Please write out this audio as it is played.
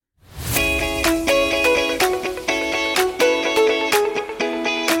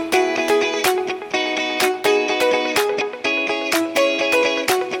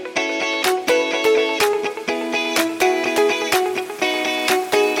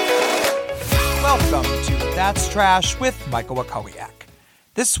That's Trash with Michael Wakowiak.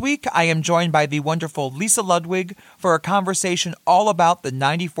 This week, I am joined by the wonderful Lisa Ludwig for a conversation all about the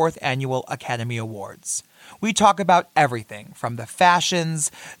 94th Annual Academy Awards. We talk about everything from the fashions,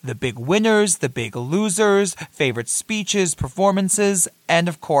 the big winners, the big losers, favorite speeches, performances, and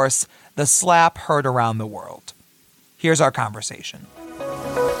of course, the slap heard around the world. Here's our conversation.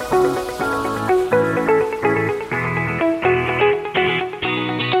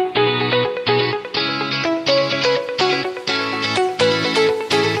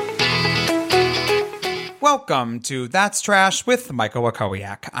 Welcome to That's Trash with Michael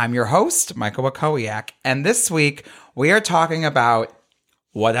Wakowiak. I'm your host, Michael Wakowiak, and this week we are talking about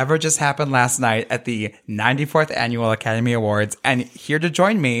whatever just happened last night at the 94th Annual Academy Awards. And here to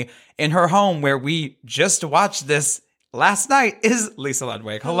join me in her home where we just watched this last night is Lisa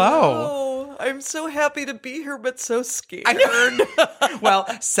Ludwig. Hello. I'm so happy to be here, but so scared. Well,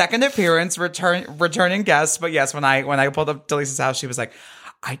 second appearance, returning guest. But yes, when I pulled up to Lisa's house, she was like,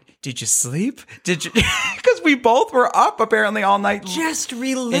 did you sleep? Did you? Because we both were up apparently all night, just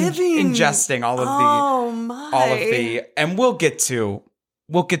reliving, ingesting all of and we'll get to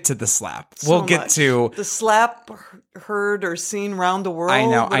the slap. We'll get to the slap heard or seen around the world.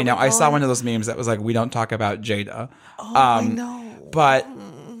 I know. I saw one of those memes that was like, "We don't talk about Jada." I know, but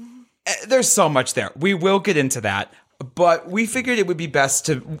there's so much there. We will get into that, but we figured it would be best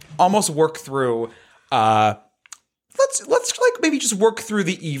to almost work through. Let's like maybe just work through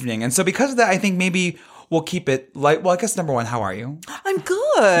the evening. And so because of that, I think maybe we'll keep it light. Well, I guess number one, how are you? I'm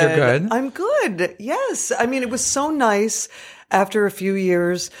good. You're good? I'm good. Yes. I mean, it was so nice after a few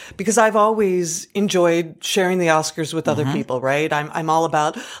years because I've always enjoyed sharing the Oscars with other people, right? I'm all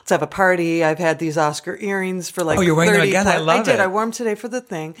about, let's have a party. I've had these Oscar earrings for like 30 you're wearing them again? I love it. I did. I wore them today for the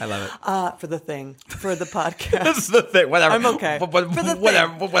thing. I love it. For the podcast. This is the thing. Whatever. I'm okay.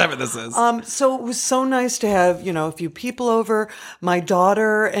 Whatever this is. So it was so nice to have, a few people over. My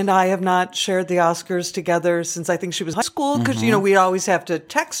daughter and I have not shared the Oscars together since I think she was in high school because, we'd always have to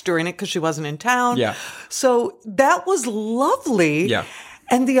text during it because she wasn't in town. Yeah. So that was lovely. Yeah.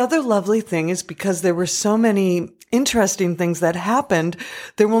 And the other lovely thing is because there were so many interesting things that happened,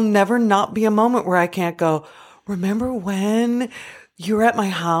 there will never not be a moment where I can't go, remember when you were at my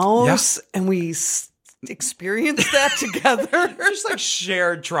house and we experienced that together? Just like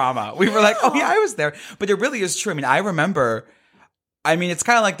shared trauma. We were like, oh yeah, I was there. But it really is true. I mean, I remember... it's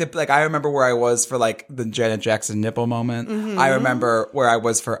kind of like I remember where I was for like the Janet Jackson nipple moment. Mm-hmm. I remember where I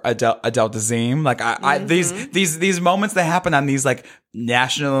was for Adele Dazeem. Like these moments that happen on these like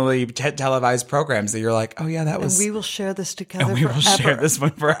nationally televised programs that you're like, oh yeah, that was. And we will share this together. And we will share this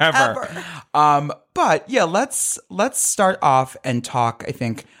one forever. But yeah, let's start off and talk. I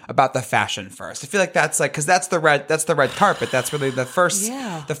think about the fashion first. I feel like that's like because that's the red carpet. That's really the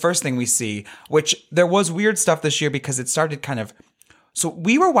first thing we see. Which there was weird stuff this year because it started kind of. So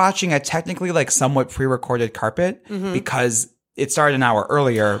we were watching a technically like somewhat pre-recorded carpet because it started an hour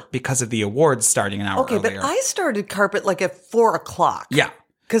earlier because of the awards starting an hour earlier. Okay, but I started carpet like at 4:00. Yeah.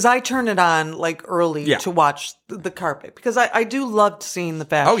 Because I turned it on like early to watch the carpet because I do love seeing the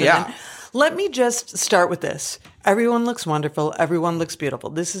fashion. Oh, yeah. And let me just start with this. Everyone looks wonderful. Everyone looks beautiful.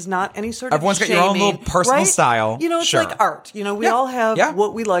 This is not any sort Everyone's of shaming. Got your own little personal style. It's sure. like art. We all have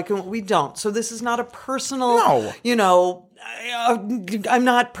what we like and what we don't. So this is not a personal, I'm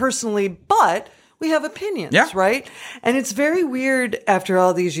not personally, but we have opinions, right? And it's very weird after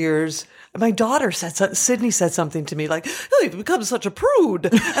all these years. My daughter Sydney said something to me like, oh, you've become such a prude.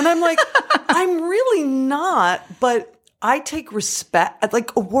 And I'm like, I'm really not, but I take respect,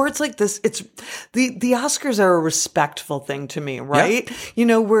 like awards like this. It's the Oscars are a respectful thing to me, right?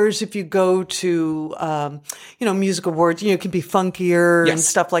 Yeah. Whereas if you go to, music awards, it can be funkier and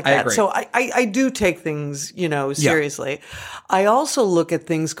stuff like that. Agree. So I do take things, seriously. Yeah. I also look at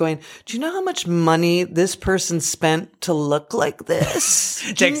things going, do you know how much money this person spent to look like this?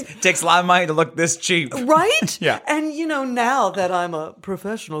 Takes a lot of money to look this cheap. Right? Yeah. And, now that I'm a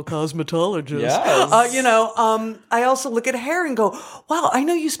professional cosmetologist, yes. I also look at hair and go, wow, I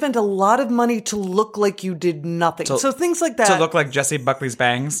know you spent a lot of money to look like you did nothing. So things like that. To look like Jessie Buckley's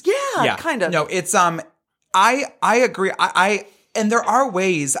bangs? Yeah, kind of. No, it's, I agree. And there are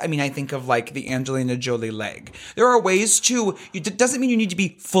ways, I think of like the Angelina Jolie leg. There are ways it doesn't mean you need to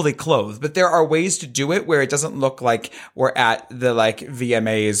be fully clothed, but there are ways to do it where it doesn't look like we're at the like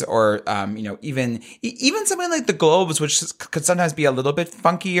VMAs or, even something like the Globes, which could sometimes be a little bit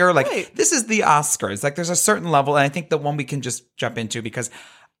funkier. Like This is the Oscars. Like there's a certain level. And I think the one we can just jump into because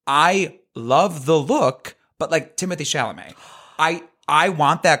I love the look, but like Timothée Chalamet, I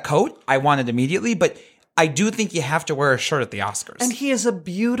want that coat. I want it immediately, but I do think you have to wear a shirt at the Oscars. And he is a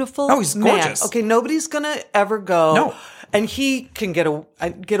beautiful he's man. gorgeous. Okay, nobody's going to ever go. No. And he can get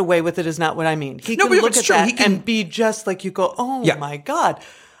away with it is not what I mean. He No, can but look it's at true. that He can- and be just like you go, oh Yeah. my God.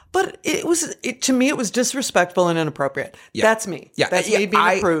 But to me, it was disrespectful and inappropriate. Yeah. That's me. Yeah, That's me being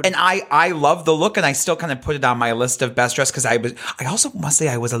a prude. And I love the look, and I still kind of put it on my list of best dress because I also must say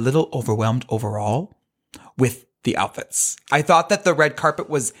I was a little overwhelmed overall with the outfits. I thought that the red carpet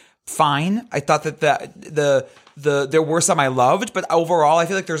was fine. I thought that the there were some I loved, but overall, I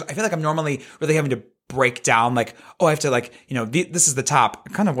feel like I'm normally really having to break down like, oh, I have to like, this is the top.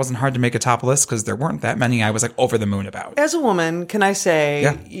 It kind of wasn't hard to make a top list because there weren't that many I was like over the moon about. As a woman, can I say,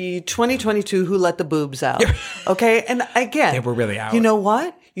 Yeah. 2022, who let the boobs out? Okay, and again, They were really out. You know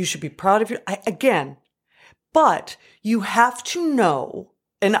what? You should be proud of but you have to know,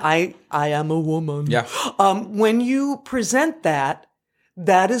 and I am a woman. Yeah. When you present that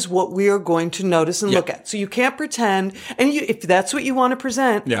is what we are going to notice and look at. So you can't pretend, and if that's what you want to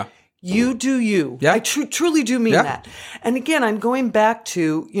present, you do you. Yeah. I truly do mean that. And again, I'm going back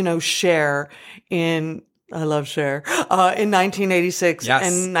to, Cher I love Cher, in 1986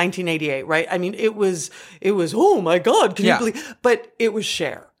 and 1988, right? I mean, it was, oh my God, can you believe, but it was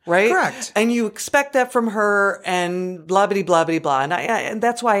Cher. Right? Correct. And you expect that from her and blah, blah, blah, blah, blah. And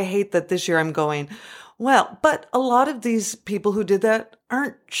that's why I hate that this year I'm going, well, but a lot of these people who did that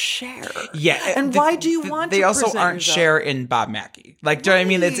aren't Cher. Yeah. And why do you want to They also present aren't yourself? Cher in Bob Mackie. Like, do you know what I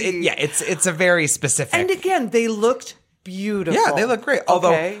mean? It's a very specific. And again, they looked beautiful. Yeah, they look great.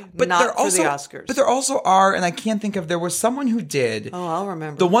 Although, but not there for also, the Oscars. But there also are, and I can't think of, there was someone who did. Oh, I'll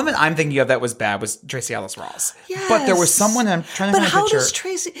remember. The one that I'm thinking of that was bad was Tracy Ellis Ross. Yes. But there was someone, I'm trying to find a how picture. does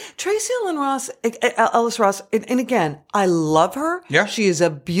Tracy Ellis Ross, and again, I love her. Yeah. She is a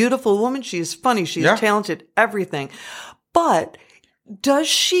beautiful woman. She is funny. She is talented, everything. But does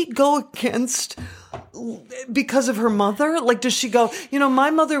she go against because of her mother? Like, does she go, my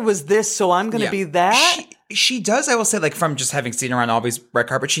mother was this, so I'm going to be that? She does, I will say, like, from just having seen her on all these red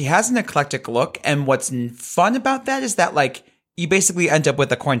carpets, she has an eclectic look. And what's fun about that is that, like, you basically end up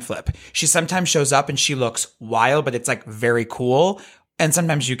with a coin flip. She sometimes shows up and she looks wild, but it's, like, very cool. And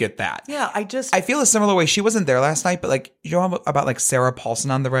sometimes you get that. Yeah, I feel a similar way. She wasn't there last night, but like, about like Sarah Paulson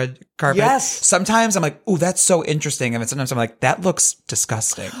on the red carpet? Yes. Sometimes I'm like, ooh, that's so interesting. And sometimes I'm like, that looks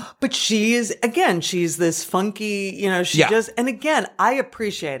disgusting. But she's this funky, and again, I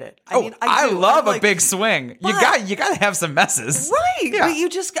appreciate it. I love a big swing. You got to have some messes. Right. Yeah. But you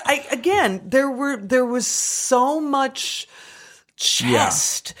just, there was so much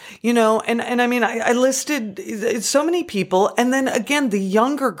chest, and I mean, I listed so many people. And then again, the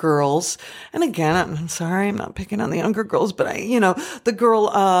younger girls, and again, I'm sorry, I'm not picking on the younger girls, but the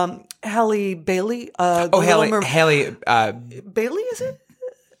girl, Halle Bailey, Halle Bailey, is it?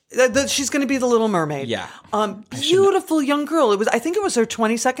 She's going to be the Little Mermaid. Yeah. Beautiful young girl. I think it was her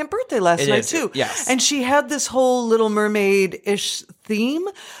 22nd birthday last night too. Yes. And she had this whole Little Mermaid-ish theme,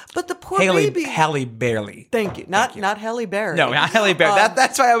 but the poor baby. Halle Bailey. Thank you. Not Halle Berry. No, not Halle Berry.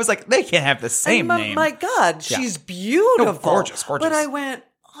 That's why I was like, they can't have the same name. My God, she's beautiful. No, gorgeous. But I went,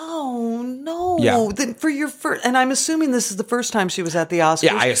 oh no! Yeah. Then for your first, and I'm assuming this is the first time she was at the Oscars.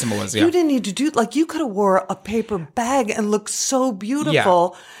 Yeah, I assume it was. Yeah. You didn't need to do you could have wore a paper bag and looked so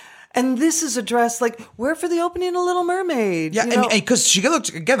beautiful. Yeah. And this is a dress like wear for the opening of Little Mermaid. Yeah, and because she looked,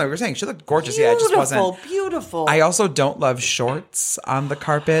 again, like we were saying, she looked gorgeous. Yeah, it just wasn't. Beautiful. I also don't love shorts on the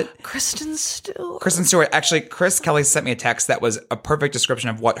carpet. Kristen Stewart. Actually, Chris Kelly sent me a text that was a perfect description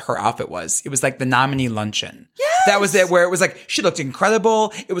of what her outfit was. It was like the nominee luncheon. Yes! That was it, where it was like, she looked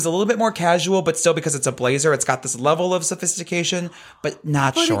incredible. It was a little bit more casual, but still because it's a blazer, it's got this level of sophistication, but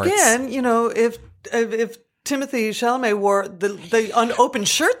not shorts. But again, if Timothy Chalamet wore the unopened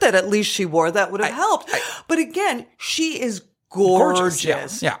shirt that at least she wore, that would have helped. But again, she is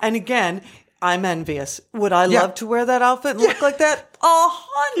gorgeous. Yeah. And again, I'm envious. Would I love to wear that outfit and look like that?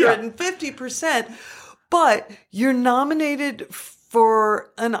 150%. But you're nominated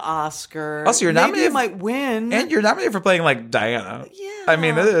for an Oscar. Also, you're nominated. Maybe you might win. And you're nominated for playing like Diana. Yeah. I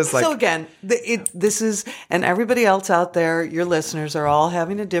mean, it is like. So again, this is, and everybody else out there, your listeners are all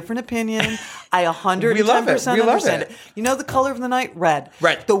having a different opinion. I 110% understand it. You know the color of the night? Red.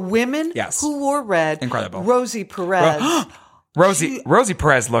 Red. The women who wore red. Incredible. Rosie Perez. Rosie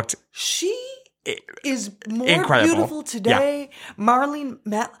Perez looked. She is more incredible. Beautiful today. Yeah. Marlene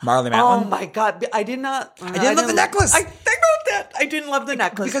Matlin. Oh my God. I didn't love the necklace. I wrote that. I didn't love the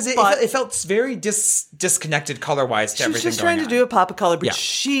necklace. Because it felt very disconnected color-wise to everything going on. She's just trying to do a pop of color, but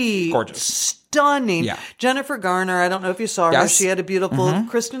she gorgeous. stunning. Yeah. Jennifer Garner, I don't know if you saw her. Yes. She had a beautiful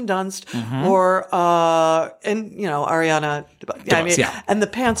Kristen Dunst or, and, you know, Ariana. And the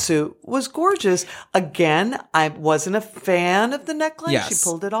pantsuit was gorgeous. Again, I wasn't a fan of the neckline. Yes. She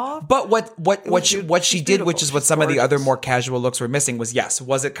pulled it off. But what she did, which is what She's some of the other gorgeous. more casual looks were missing, was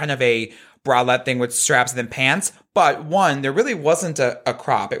it kind of a bralette thing with straps and then pants? But one, there really wasn't a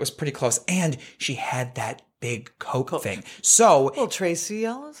crop. It was pretty close. And she had that big coat thing. So, Well, Tracy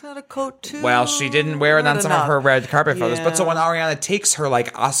Ellis had a coat too. well, she didn't wear it on Not some enough. of her red carpet photos. But so Yeah. when Ariana takes her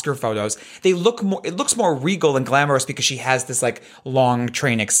like Oscar photos, it looks more regal and glamorous because she has this like long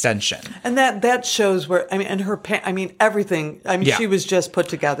train extension. And that shows where, I mean, and her everything. I mean, Yeah. she was just put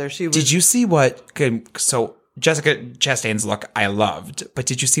together. She was. Did you see so Jessica Chastain's look I loved, but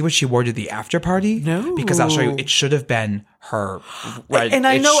did you see what she wore to the after party? No. Because I'll show you, it should have been her, right? And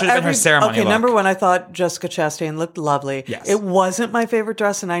I know it should have been her ceremony okay, look. number one, I thought Jessica Chastain looked lovely. Yes. It wasn't my favorite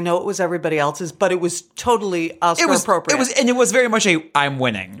dress, and I know it was everybody else's, but it was totally Oscar appropriate. It was very much a I'm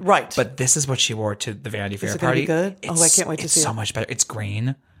winning. Right. But this is what she wore to the Vanity Fair it gonna party. be good? I can't wait to see It's so it. much better. It's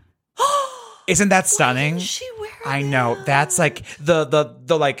green. Isn't that stunning? she wear I know. That's like the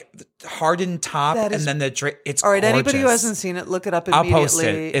like hardened top That is- and then the it's All right, gorgeous. anybody who hasn't seen it, look it up I'll immediately. post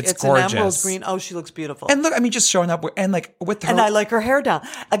it. It's an emerald gorgeous. green. Oh, she looks beautiful. And look, I mean, just showing up and like with her. And I like her hair down.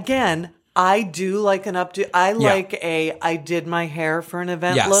 Again, I do like an updo. I like I did my hair for an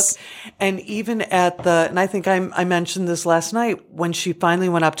event Yes. look. And even and I think I mentioned this last night, when she finally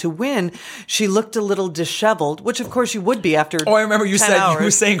went up to win, she looked a little disheveled, which of course you would be after Oh, I remember you 10 said hours. you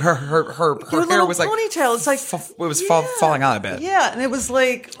were saying her Her hair little was like ponytail. It's like it was falling out a bit. Yeah, and it was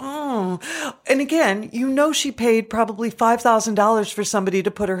like, oh. And again, you know, she paid probably $5,000 for somebody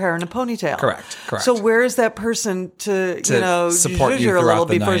to put her hair in a ponytail. Correct. So where is that person to support you zhuzh her a throughout little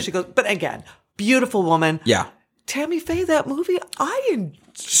the before night? she goes? But again, beautiful woman. Yeah. Tammy Faye, that movie,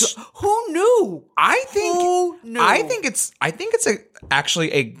 who knew? I think Who knew? I think it's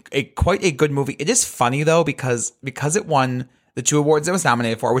actually a quite a good movie. It is funny though because it won the 2 awards it was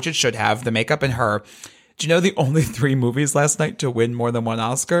nominated for, which it should have, the makeup and her. Do you know the only 3 movies last night to win more than 1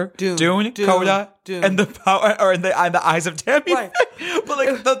 Oscar? Dune, Coda, Dune. and the power or in the Eyes of Tammy. Right. Faye. But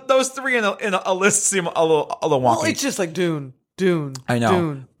like those 3 in a list seem a little wonky. Well, it's just like Dune. I know,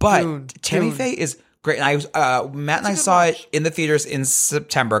 Dune, but Dune, Tammy Dune. Faye is great. And Matt and I saw it in the theaters in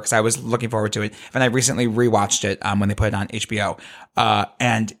September because I was looking forward to it, and I recently rewatched it when they put it on HBO.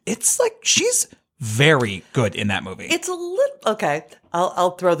 And it's like she's very good in that movie. It's a little okay.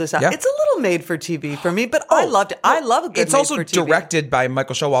 I'll throw this out. Yeah. It's a little made for TV for me, but I loved it. I love a good. It's also made-for-TV. directed by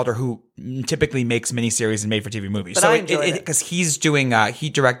Michael Showalter, who typically makes miniseries and made-for-TV movies. But so I enjoyed it. because he's doing. He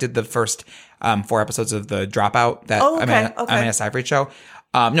directed the first 4 episodes of The Dropout, that Amanda Seyfried show.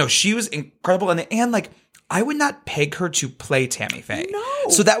 No, she was incredible, and like I would not peg her to play Tammy Faye. No.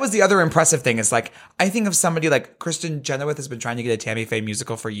 So that was the other impressive thing. Is like I think of somebody like Kristen Chenoweth has been trying to get a Tammy Faye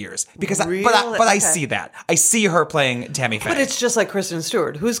musical for years because Really? but I Okay. see that. I see her playing Tammy Faye. But it's just like Kristen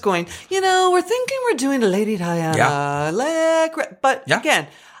Stewart, who's going, we're thinking we're doing Lady Diana. Yeah. But Yeah. again,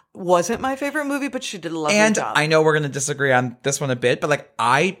 wasn't my favorite movie, but she did a lovely And job. I know we're going to disagree on this one a bit, but like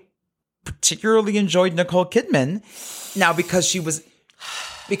I particularly enjoyed Nicole Kidman now because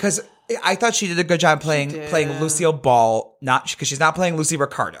I thought she did a good job playing Lucille Ball, not because she's not playing Lucy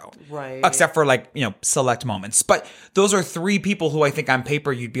Ricardo, Right. Except for like select moments. But those are 3 people who I think on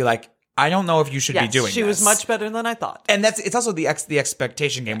paper you'd be like, I don't know if you should be Yes, doing. she was this. much better than I thought. And it's also the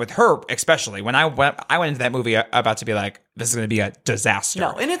expectation game with her, especially when I went into that movie about to be like, this is going to be a disaster.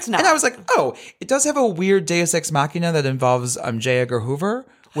 No, and it's not. And I was like, oh, it does have a weird Deus Ex Machina that involves J. Edgar Hoover,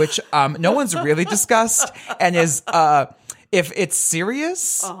 which no one's really discussed, and is if it's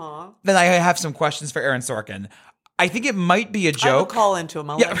serious, then I have some questions for Aaron Sorkin. I think it might be a I will joke. call into him.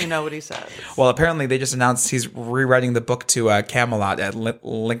 I'll let you know what he says. Well, apparently they just announced he's rewriting the book to Camelot at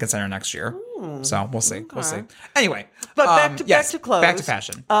Lincoln Center next year. So we'll see. We'll see. Anyway, But back to clothes. Back to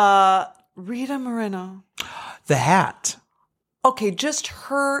fashion. Rita Moreno. The hat, Okay, just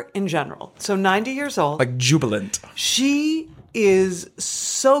her in general. So 90 years old. like jubilant. She is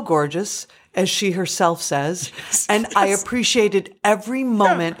so gorgeous, as she herself says. And I appreciated every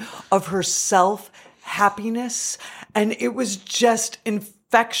moment of her self-happiness. And it was just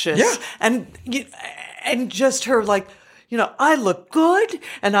infectious. Yeah. And just her like, I look good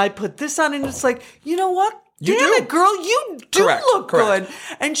and I put this on and it's like, you know what? You Damn do. it, girl, you do Correct, look correct. good.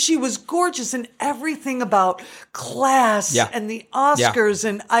 And she was gorgeous and everything about class Yeah. and the Oscars.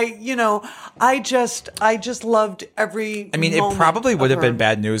 And I just loved every I mean, it moment probably would of have been her.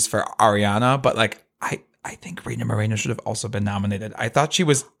 bad news for Ariana, but like I think Rita Moreno should have also been nominated. I thought she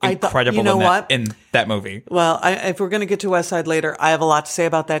was incredible in that movie. Well, if we're going to get to West Side later, I have a lot to say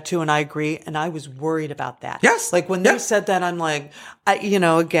about that too, and I agree. And I was worried about that. Yes. Like when they said that, I'm like,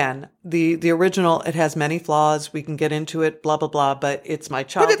 again, the original, it has many flaws. We can get into it, blah, blah, blah, but it's my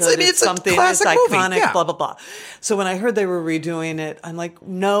childhood. But it's something, it's iconic, blah, blah, blah. So when I heard they were redoing it, I'm like,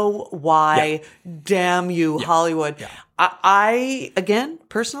 no, why? Yeah. Damn you, Hollywood. Yeah. I again,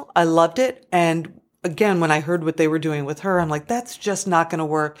 personal, I loved it. And again, when I heard what they were doing with her, I'm like, that's just not going to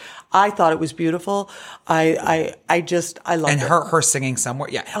work. I thought it was beautiful. I loved it. And her singing somewhere.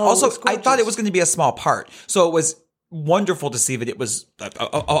 Yeah. Oh, also, I thought it was going to be a small part. So it was wonderful to see that it was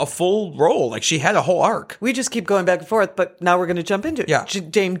a full role. Like she had a whole arc. We just keep going back and forth, but now we're going to jump into it. Yeah.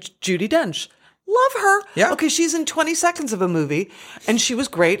 Dame Judi Dench. Love her. Yeah. Okay, she's in 20 seconds of a movie, and she was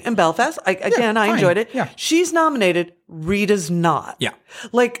great in Belfast. I enjoyed it. Yeah. She's nominated. Rita's not. Yeah.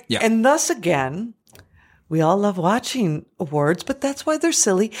 And thus again, we all love watching awards, but that's why they're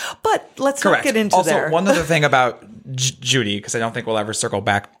silly. But let's not get into also, there. One other thing about Judi, because I don't think we'll ever circle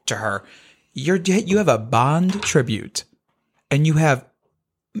back to her. You have a Bond tribute, and you have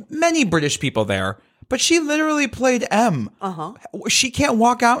many British people there, but she literally played M. Uh-huh. She can't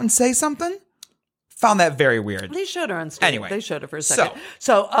walk out and say something? Found that very weird. They showed her on stage. Anyway. They showed her for a second.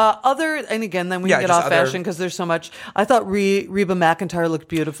 And again, then we can get off fashion because there's so much. I thought Reba McEntire looked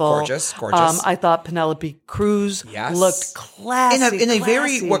beautiful. Gorgeous. I thought Penelope Cruz looked classy. In a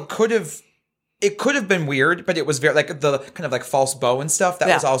very, what could have been weird, but it was very like the kind of like false bow and stuff. That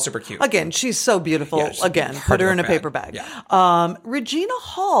was all super cute. Again, she's so beautiful. Again, put her in a paper bag. Yeah. Regina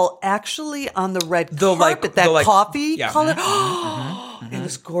Hall actually on the red carpet, coffee color. It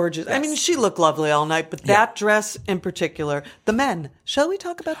was gorgeous. Yes. I mean, she looked lovely all night, but that dress in particular, the men. Shall we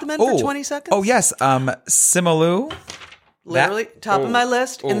talk about the men for 20 seconds? Oh, yes. Simu. Literally, top of my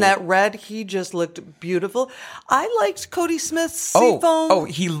list. In that red, he just looked beautiful. I liked Cody Smith's seafoam.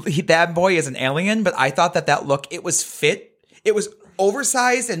 He that boy is an alien, but I thought that look, it was fit. It was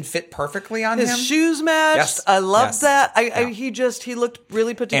oversized and fit perfectly on him. His shoes matched. Yes. I loved that. He looked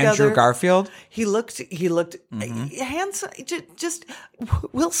really put together. Andrew Garfield. He looked handsome. Just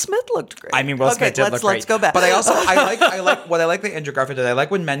Will Smith looked great. I mean, Will Smith did look great. Let's go back. But I like what I like that Andrew Garfield did. I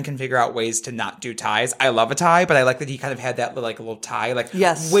like when men can figure out ways to not do ties. I love a tie, but I like that he kind of had that like a little tie,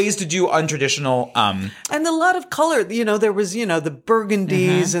 ways to do untraditional. And a lot of color. There was the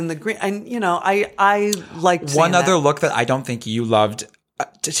burgundies and the green, and I liked one other look that I don't think you loved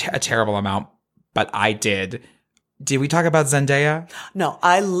a terrible amount, but I did. Did we talk about Zendaya? No,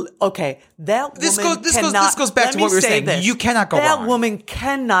 that this woman goes back to what we were saying. You cannot go wrong. That woman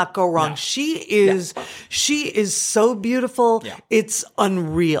cannot go wrong. No. She is so beautiful. Yeah. It's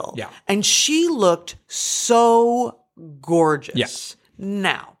unreal. Yeah. And she looked so gorgeous. Yes.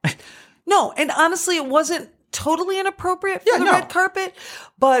 Now, no, and honestly, it wasn't totally inappropriate for the red carpet.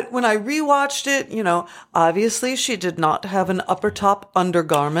 But when I rewatched it, obviously she did not have an upper top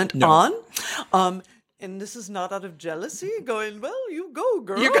undergarment on. And this is not out of jealousy, going, well, you go,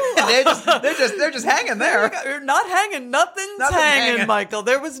 girl. They're just hanging there. You're not hanging. Nothing's hanging, Michael.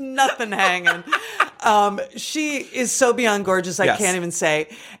 There was nothing hanging. She is so beyond gorgeous, I can't even say.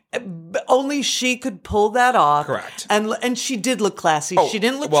 Only she could pull that off. Correct. And she did look classy. She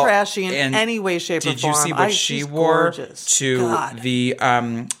didn't look trashy in any way, shape, or form. Did you see what she wore to the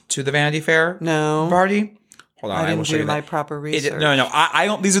Vanity Fair party? Hold on, I didn't do my proper research. No. I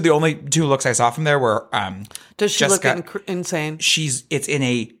don't. These are the only two looks I saw from there. Where does she look insane?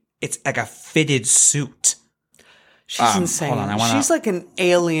 It's like a fitted suit. She's insane. Hold on, she's like an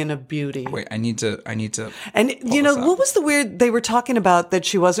alien of beauty. Wait, I need to. And what was the weird? They were talking about that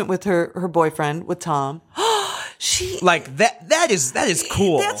she wasn't with her boyfriend, with Tom. She like that. That is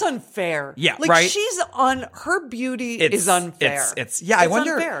cool. That's unfair. Yeah, like, right. She's on her beauty is unfair. I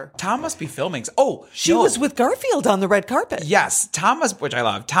wonder. Unfair. Tom must be filming. She was with Garfield on the red carpet. Yes, which I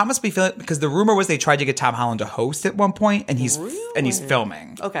love. Tom must be filming because the rumor was they tried to get Tom Holland to host at one point, and he's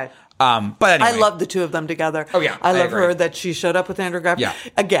filming. Okay. But anyway. I love the two of them together. Oh yeah, I love her that she showed up with Andrew Garfield.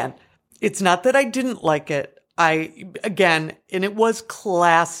 Yeah. Again, it's not that I didn't like it. And it was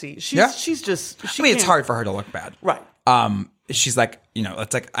classy. She's just. It's hard for her to look bad, right? She's like,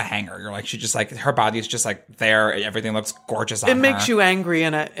 it's like a hanger. You're like, she just like her body is just like there. Everything looks gorgeous on her. It makes you angry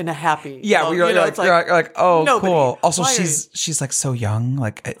in a happy. Yeah, you're like, oh, nobody. Cool. Also, she's like so young.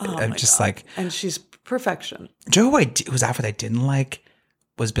 Like, I'm just God. Like, and she's perfection. Joe, whose outfit I didn't like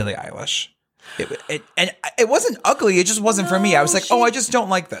was Billie Eilish. It wasn't ugly. It just wasn't for me. I was like, I just don't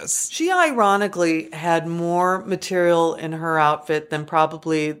like this. She ironically had more material in her outfit than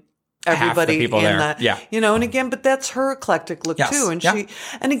probably everybody in there. that. Yeah. You know, and again, but that's her eclectic look Yes. too. And Yeah.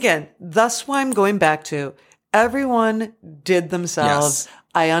 and again, that's why I'm going back to everyone did themselves. Yes.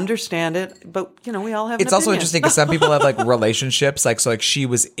 I understand it, but you know, we all have It's an also opinion. interesting because some people have like relationships. Like, so like she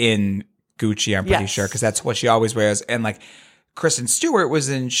was in Gucci, I'm pretty Yes. sure, because that's what she always wears. And like Kristen Stewart was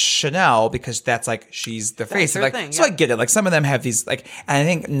in Chanel because that's like, she's the face of her like, thing, so yeah. I get it. Like some of them have these like, and I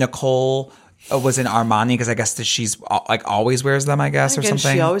think Nicole was in Armani because I guess that she's like always wears them, I guess, or Again,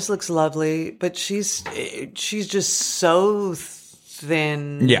 something. she always looks lovely, but she's just so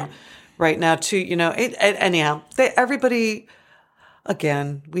thin. Yeah. Right now, too. You know. Anyhow, everybody.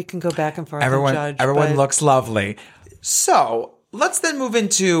 Again, we can go back and forth and judge. Everyone but looks lovely. So let's then move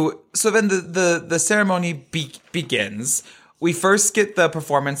into. So then the ceremony begins. We first get the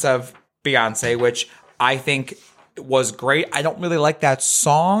performance of Beyonce, which I think was great. I don't really like that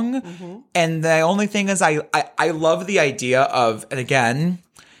song, and the only thing is, I love the idea of, and again,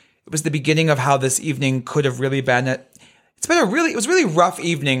 it was the beginning of how this evening could have really been. It was a really rough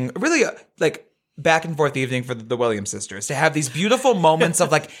evening, really like back and forth evening for the Williams sisters to have these beautiful moments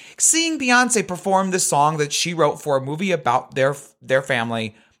of like seeing Beyonce perform this song that she wrote for a movie about their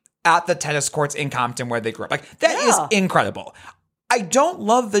family at the tennis courts in Compton where they grew up. Like that is incredible. I don't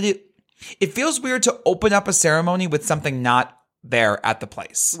love that it feels weird to open up a ceremony with something not there at the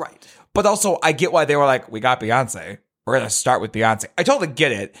place. Right. But also I get why they were like, we got Beyonce. We're going to start with Beyonce. I totally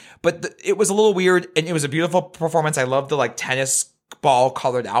get it, but it was a little weird and it was a beautiful performance. I love the like tennis ball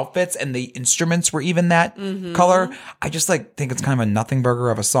colored outfits and the instruments were even that color. I just like think it's kind of a nothing burger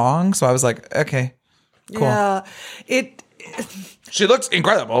of a song. So I was like, okay, cool. Yeah, She looks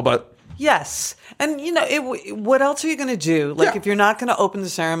incredible, but yes. And you know, what else are you going to do? Like if you're not going to open the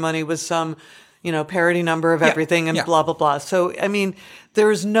ceremony with some, you know, parody number of everything and blah, blah, blah. So, I mean,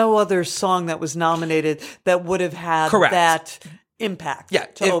 there's no other song that was nominated that would have had that impact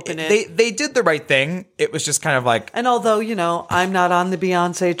to open it. They did the right thing. It was just kind of like... And although, you know, I'm not on the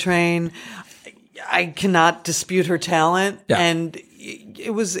Beyonce train, I cannot dispute her talent. Yeah. And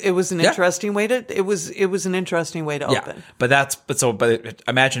it was an interesting way to an interesting way to open. But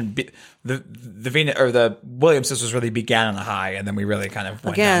imagine the Williams sisters really began on a high, and then we really kind of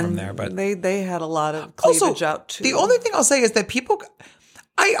went down from there. But they had a lot of cleavage out too. The only thing I'll say is that people,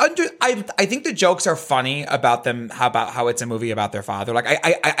 I think the jokes are funny about them, how it's a movie about their father. Like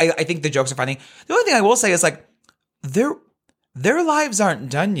I think the jokes are funny. The only thing I will say is like their lives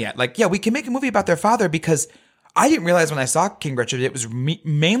aren't done yet. Like, yeah, we can make a movie about their father because I didn't realize when I saw King Richard, it was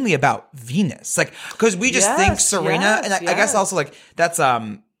mainly about Venus. Like, because we just think Serena, and I guess also like that's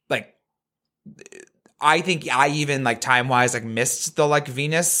like I think I even like time wise like missed the like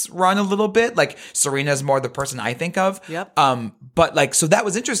Venus run a little bit. Like Serena's more the person I think of. Yep. But like so that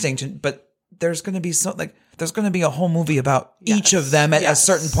was interesting. But there's going to be there's going to be a whole movie about each of them at a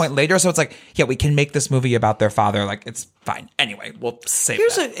certain point later. So it's like, yeah, we can make this movie about their father. Like, it's fine. Anyway, we'll save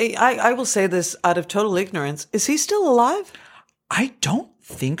that. I will say this out of total ignorance. Is he still alive? I don't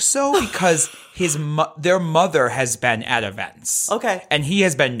think so because their mother has been at events. Okay. And he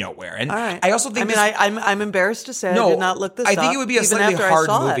has been nowhere. And all right. I also think I'm embarrassed to say I did not look this up. I think it would be a slightly hard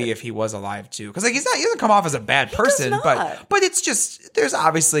movie if he was alive too. Because like he doesn't come off as a bad person, but it's just there's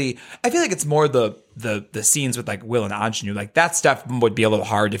obviously I feel like it's more the scenes with like Will and Ingenue. Like that stuff would be a little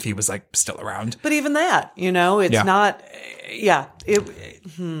hard if he was like still around. But even that, you know, it's not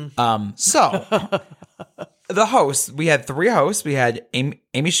So the hosts, we had three hosts. We had Amy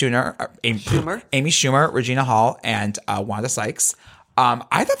Schumer, Regina Hall, and Wanda Sykes.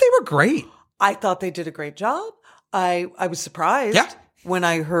 I thought they were great. I thought they did a great job. I was surprised when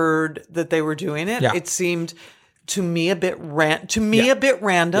I heard that they were doing it. Yeah. It seemed to me a bit random.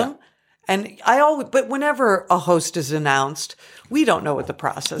 Yeah. And but whenever a host is announced, we don't know what the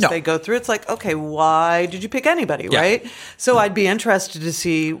process they go through. It's like, okay, why did you pick anybody, right? So I'd be interested to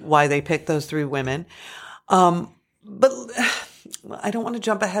see why they picked those three women. But I don't want to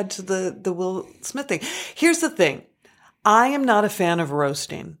jump ahead to the Will Smith thing. Here's the thing. I am not a fan of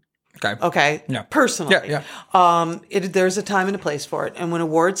roasting. Okay. Yeah. Personally. Yeah. There's a time and a place for it. And when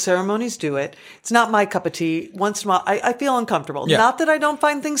award ceremonies do it, it's not my cup of tea. Once in a while, I feel uncomfortable. Yeah. Not that I don't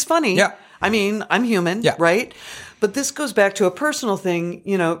find things funny. Yeah. I mean, I'm human, right? But this goes back to a personal thing.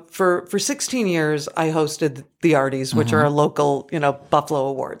 You know, for 16 years, I hosted the Arties, which are a local, Buffalo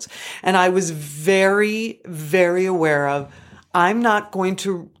awards. And I was very, very aware of, I'm not going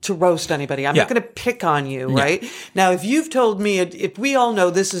to roast anybody. I'm not going to pick on you, right? Now, if you've told me, if we all know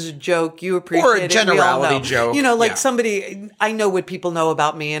this is a joke, you appreciate it. Or a generality joke. Somebody, I know what people know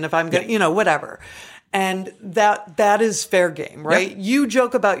about me, and if I'm going to, whatever. And that is fair game, right? Yep. You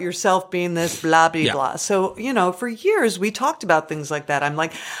joke about yourself being this blah, blah, blah. So, for years we talked about things like that. I'm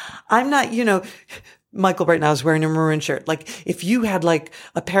like, I'm not, Michael right now is wearing a maroon shirt. Like, if you had like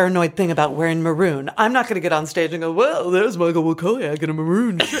a paranoid thing about wearing maroon, I'm not going to get on stage and go, well, there's Michael McCoy. I get a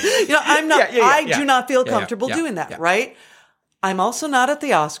maroon shirt. I'm not, I do not feel comfortable doing that, right? I'm also not at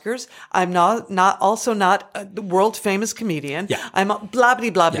the Oscars. I'm also not a world famous comedian. Yeah. I'm a blah,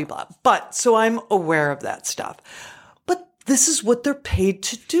 blah, blah, blah, blah. But so I'm aware of that stuff. But this is what they're paid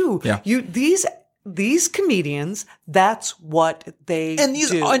to do. Yeah. These comedians, that's what they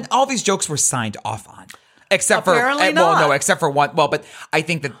do. And all these jokes were signed off on. Except Apparently for not. Well, no, except for one. Well, but I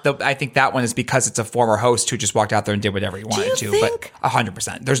think that one is because it's a former host who just walked out there and did whatever he wanted to. Think? But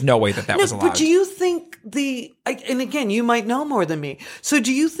 100%, there's no way that was allowed. But do you think and again, you might know more than me. So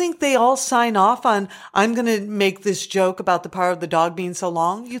do you think they all sign off on, I'm going to make this joke about the power of the dog being so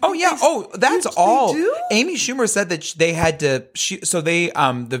long? That's all. They do? Amy Schumer said that they had to.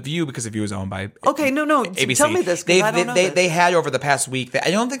 The View, because The View is owned by ABC. Tell me this. I don't know this. They had over the past week.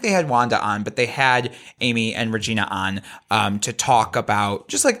 I don't think they had Wanda on, but they had Amy and Regina on to talk about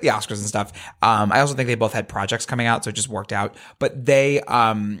just like the Oscars and stuff. I also think they both had projects coming out, so it just worked out. But they,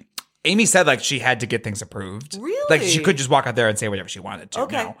 Amy said like she had to get things approved. Really? Like she could just walk out there and say whatever she wanted to.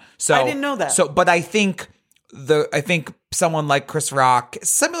 Okay. No. So I didn't know that. But I think someone like Chris Rock,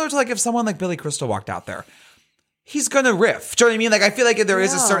 similar to like if someone like Billy Crystal walked out there, he's gonna riff. Do you know what I mean? Like I feel like there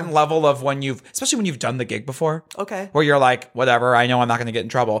is a certain level of especially when you've done the gig before. Okay. Where you're like, whatever, I know I'm not gonna get in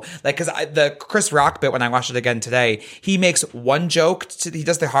trouble. Like, cause the Chris Rock bit, when I watched it again today, he makes one joke, he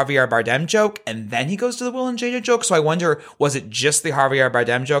does the Javier Bardem joke, and then he goes to the Will and Jada joke. So I wonder, was it just the Javier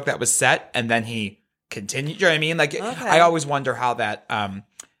Bardem joke that was set, and then he continued? Do you know what I mean? Like, I always wonder how that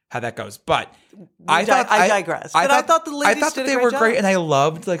goes. But I digress. I thought the ladies did a they great were job. great, and I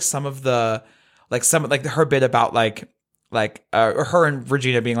loved like some of her bit about like her and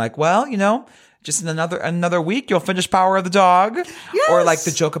Regina being like, well, just in another week you'll finish Power of the Dog. Yes. Or like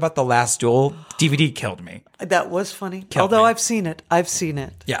the joke about The Last Duel DVD killed me. That was funny. Killed Although me. I've seen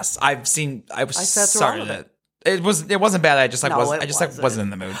it. Yes, I was sat through sorry all of that it wasn't bad. I just wasn't. wasn't in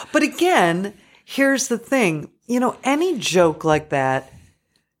the mood. But again, here's the thing. Any joke like that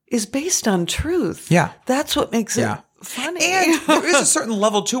is based on truth. Yeah. That's what makes it funny. And there is a certain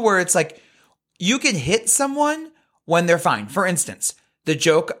level too where it's like you can hit someone when they're fine. For instance, the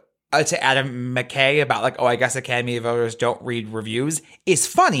joke to Adam McKay about like, I guess Academy voters don't read reviews is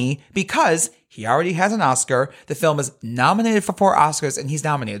funny because he already has an Oscar. The film is nominated for 4 Oscars and he's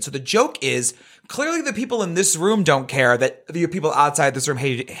nominated. So the joke is clearly the people in this room don't care that the people outside this room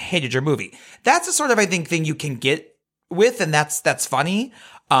hated your movie. That's the sort of, I think, thing you can get with, and that's funny.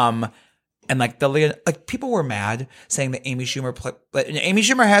 And like people were mad saying that Amy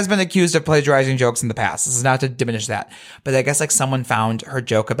Schumer has been accused of plagiarizing jokes in the past. This is not to diminish that, but I guess like someone found her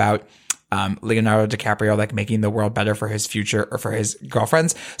joke about Leonardo DiCaprio like making the world better for his future or for his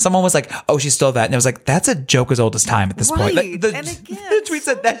girlfriends. Someone was like, "Oh, she's still that," and it was like, "That's a joke as old as time at this point." And again, the tweet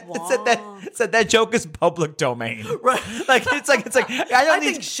said that joke is public domain. Right? Like it's like I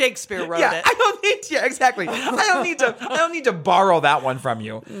think Shakespeare wrote it. I don't need to. Yeah, exactly. I don't need to borrow that one from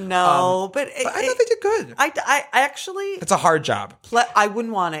you. No, but I thought they did good. I actually, it's a hard job. I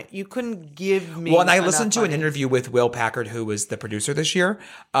wouldn't want it. You couldn't give me. Well, and I listened to an interview with Will Packard, who was the producer this year,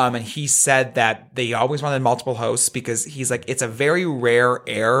 and he said that they always wanted multiple hosts because he's like, it's a very rare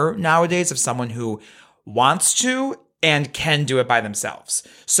air nowadays of someone who wants to and can do it by themselves.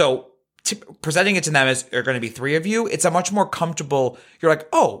 So presenting it to them as there are going to be 3 of you, it's a much more comfortable. You're like,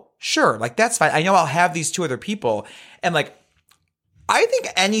 oh, sure, like that's fine. I know I'll have these 2 other people, and like, I think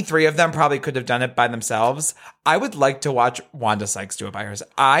any 3 of them probably could have done it by themselves. I would like to watch Wanda Sykes do it by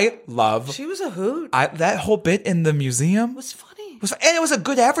herself. She was a hoot. That whole bit in the museum was funny. And it was a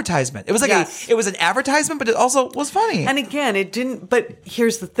good advertisement. It was like it was an advertisement, but it also was funny. And again, it didn't. But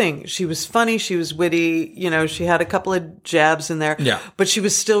here's the thing: she was funny. She was witty. She had a couple of jabs in there. Yeah. But she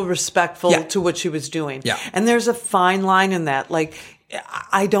was still respectful to what she was doing. Yeah. And there's a fine line in that. Like,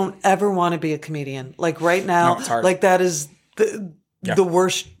 I don't ever want to be a comedian. Like right now, it's hard. like that is the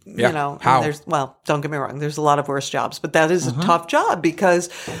worst. Yeah. How? Don't get me wrong. There's a lot of worse jobs, but that is a tough job because,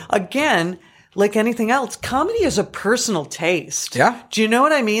 again, like anything else, comedy is a personal taste. Yeah. Do you know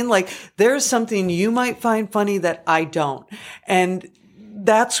what I mean? Like there's something you might find funny that I don't. And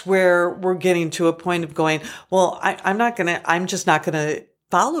that's where we're getting to a point of going, well, I'm just not going to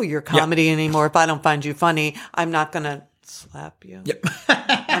follow your comedy anymore. If I don't find you funny, I'm not going to slap you. Yep.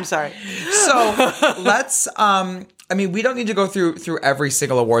 I'm sorry. So let's I mean, we don't need to go through every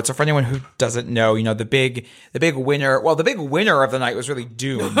single award. So for anyone who doesn't know, the big winner of the night was really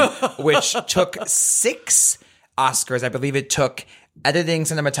Dune, which took 6 Oscars. I believe it took editing,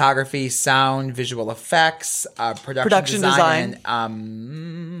 cinematography, sound, visual effects, production design.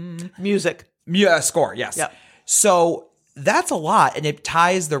 And, music. Score, yes. Yeah. So that's a lot, and it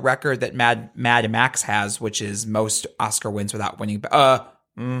ties the record that Mad Max has, which is most Oscar wins without winning.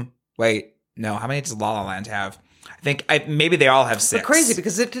 Wait, no. How many does La La Land have? I think maybe they all have 6. But crazy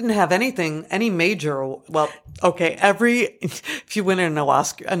because it didn't have any major. Well, okay, if you win an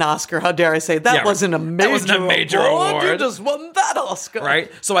Oscar, how dare I say that wasn't a major award. You just won that Oscar,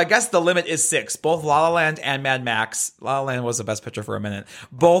 right? So I guess the limit is 6. Both La La Land and Mad Max. La La Land was the best picture for a minute.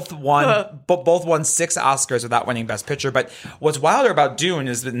 Both won. Both won 6 Oscars without winning Best Picture. But what's wilder about Dune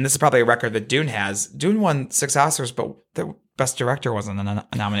is, and this is probably a record that Dune has. Dune won 6 Oscars, but the Best Director wasn't a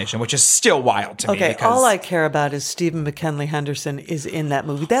nomination, which is still wild to me. Okay, all I care about is Stephen McKinley Henderson is in that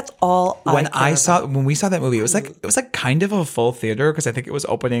movie. That's all. When we saw that movie, it was like kind of a full theater because I think it was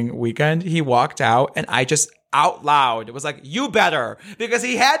opening weekend. He walked out, and I just out loud it was like, "You better," because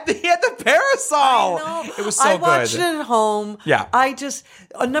he had the parasol. I know. It was so good. I watched it at home. Yeah, I just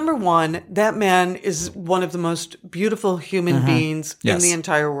number one, that man is one of the most beautiful human beings in the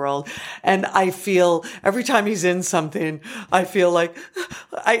entire world, and I feel every time he's in something, I feel like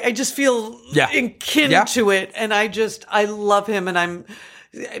I just feel akin to it, and I love him, and I'm.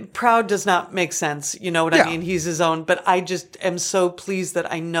 Proud does not make sense. You know what I mean? He's his own, but I just am so pleased that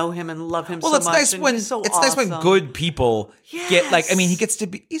I know him and love him so much. Nice when it's nice when good people get he gets to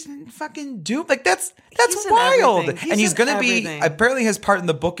be. He's in fucking Doom. Like that's wild. And he's going to be. Apparently, his part in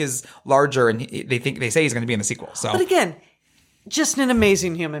the book is larger, and they say he's going to be in the sequel. So, but again, just an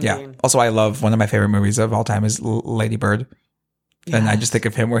amazing human being. Also, I love one of my favorite movies of all time is Lady Bird. Yes. And I just think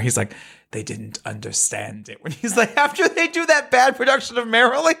of him where he's like, they didn't understand it. When he's like, after they do that bad production of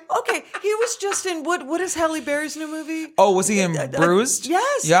Merrily. Okay, he was just in, what is Halle Berry's new movie? Oh, was he in Bruised?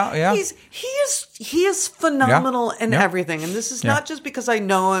 Yes. Yeah. He is phenomenal in everything. And this is not just because I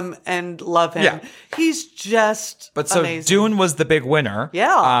know him and love him. Yeah. He's just amazing. Dune was the big winner.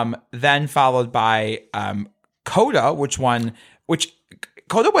 Yeah. Then followed by Coda, which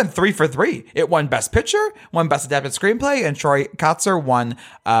Coda won 3 for 3. It won Best Picture, won Best Adapted Screenplay, and Troy Kotsur won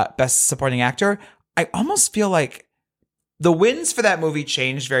Best Supporting Actor. I almost feel like the wins for that movie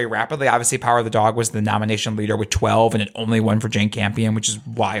changed very rapidly. Obviously, Power of the Dog was the nomination leader with 12, and it only won for Jane Campion, which is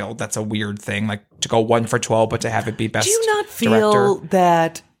wild. That's a weird thing, like to go 1 for 12, but to have it be Best Director. Do you not feel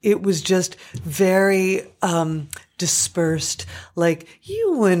that it was just very dispersed, like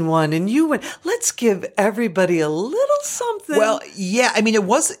you win one and you win, let's give everybody a little something? Well, yeah, I mean, it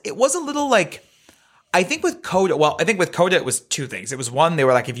was a little like, I think with Coda it was 2 things. It was one, they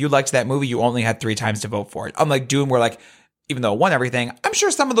were like, if you liked that movie, you only had 3 times to vote for it. Unlike Doom, where like, even though it won everything, I'm sure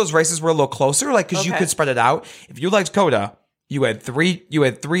some of those races were a little closer, like, because you could spread it out. If you liked Coda, you had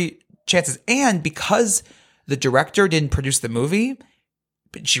 3 chances. And because the director didn't produce the movie,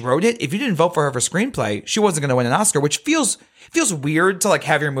 but she wrote it, if you didn't vote for her for screenplay, she wasn't going to win an Oscar, which feels weird to like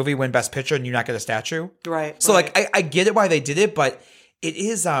have your movie win Best Picture and you not get a statue. Right. So like I get it why they did it, but it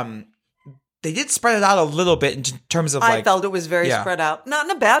is they did spread it out a little bit in terms of I felt it was very spread out. Not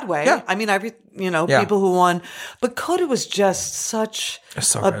in a bad way. Yeah. I mean, people who won, but Coda was just such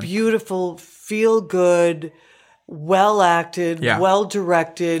a beautiful, feel good, well acted, well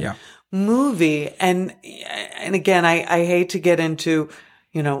directed movie. And again, I hate to get into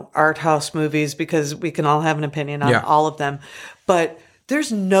art house movies because we can all have an opinion on all of them, but there's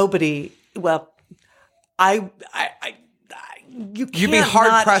nobody. Well, you'd be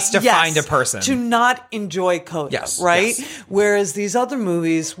hard pressed to find a person to not enjoy Coda, right? Yes. Whereas these other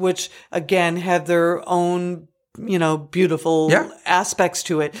movies, which again have their own, beautiful aspects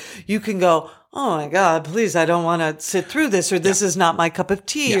to it, you can go, oh my God, please, I don't want to sit through this, or this is not my cup of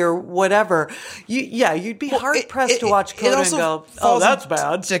tea, or whatever. You'd be hard pressed to watch Coda and go, oh, that's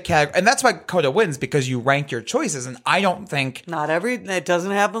bad. And that's why Coda wins, because you rank your choices. And I don't think it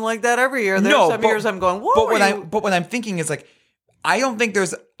doesn't happen like that every year. There's some years I'm going, whoa. But what I'm thinking is like, I think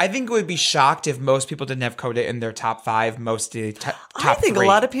it would be shocked if most people didn't have Coda in their top 5, most top 3. I think a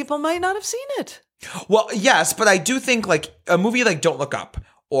lot of people might not have seen it. Well, yes, but I do think like a movie like Don't Look Up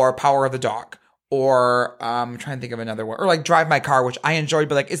or Power of the Dog, or I'm trying to think of another one, or like Drive My Car, which I enjoyed,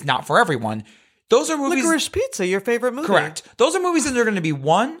 but like it's not for everyone. Those are movies. Licorice Pizza, your favorite movie. Correct. Those are movies that are going to be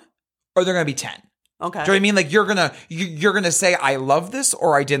 1 or they're going to be 10. Okay. Do you know what I mean? Like you're gonna say I love this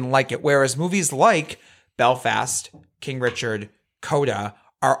or I didn't like it. Whereas movies like Belfast, King Richard, Coda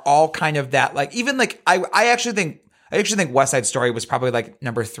are all kind of that. Like even like I actually think West Side Story was probably like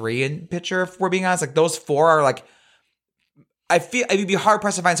number 3 in picture, if we're being honest. Like those 4 are like I feel it would be hard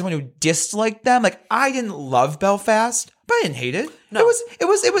pressed to find someone who disliked them. Like I didn't love Belfast, but I didn't hate it. No. It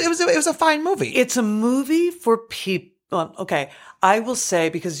was a fine movie. It's a movie for people. Okay, I will say,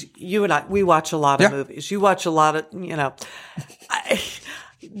 because you and I, we watch a lot of movies. You watch a lot of,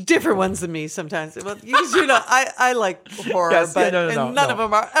 different ones than me sometimes. Well, because, I like horror, but none of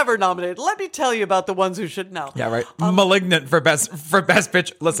them are ever nominated. Let me tell you about the ones who should know. Yeah, right. Malignant for best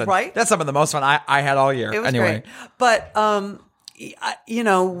picture. Listen, right? That's some of the most fun I had all year. It was anyway. Great. But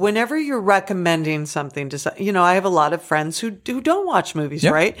whenever you're recommending something to, I have a lot of friends who don't watch movies,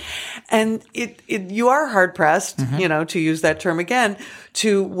 right? And you are hard pressed, to use that term again,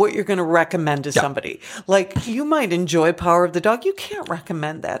 to what you're going to recommend to somebody. Like you might enjoy Power of the Dog. You can't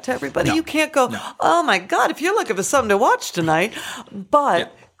recommend that to everybody. No. You can't go, oh my God, if you're looking for something to watch tonight.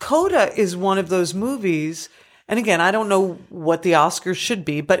 But Coda is one of those movies. And again, I don't know what the Oscars should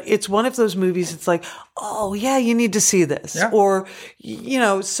be, but it's one of those movies. It's like, oh yeah, you need to see this, or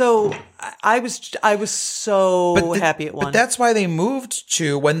So I was so happy it won. But that's why they moved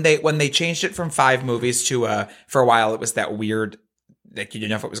to when they changed it from 5 movies to for a while it was that weird, like you didn't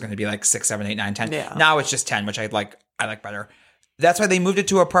know if it was going to be like 6, 7, 8, 9, 10. Yeah. Now it's just 10, which I like better. That's why they moved it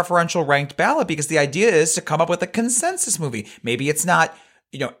to a preferential ranked ballot, because the idea is to come up with a consensus movie. Maybe it's not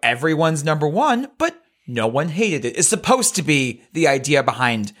everyone's number one, but no one hated it. It's supposed to be the idea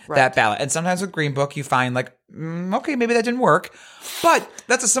behind that ballot. And sometimes with Green Book, you find like, okay, maybe that didn't work. But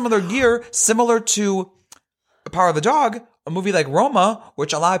that's a similar gear, similar to Power of the Dog, a movie like Roma,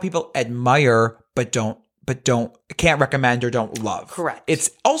 which a lot of people admire, but can't recommend or don't love. Correct.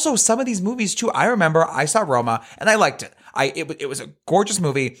 It's also some of these movies too. I remember I saw Roma and I liked it. It was a gorgeous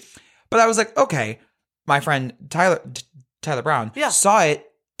movie, but I was like, okay, my friend Tyler Brown saw it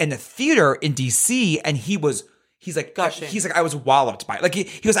in the theater in DC, and he's like, I was walloped by it. Like he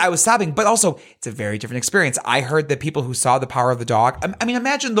goes, I was sobbing, but also it's a very different experience. I heard that people who saw The Power of the Dog, I mean,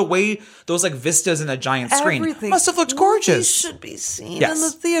 imagine the way those like vistas in a giant screen must have looked gorgeous. Should be seen in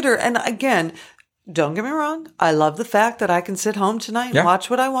the theater. And again, don't get me wrong, I love the fact that I can sit home tonight and watch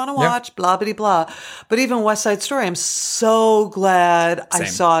what I want to watch, blah, blah, blah. But even West Side Story, I'm so glad I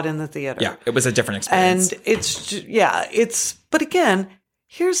saw it in the theater. Yeah, it was a different experience. And but again,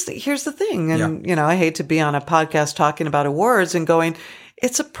 here's the thing. And, I hate to be on a podcast talking about awards and going,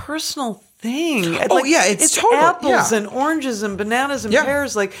 it's a personal thing. It's totally, apples and oranges and bananas and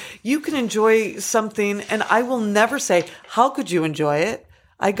pears. Like you can enjoy something, and I will never say, how could you enjoy it?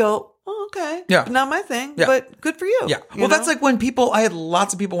 I go, oh, okay. Yeah. Not my thing, but good for you. Yeah. Well, that's like when I had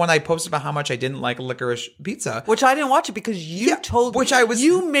lots of people when I posted about how much I didn't like Licorice Pizza. Which I didn't watch it because you told me.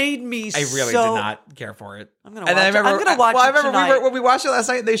 You made me I really did not care for it. I'm going to watch it. I'm going to watch it tonight. When we watched it last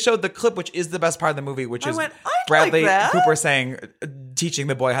night, they showed the clip, which is the best part of the movie, which is Bradley Cooper teaching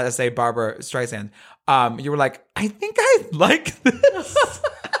the boy how to say Barbara Streisand. You were like, I think I like this.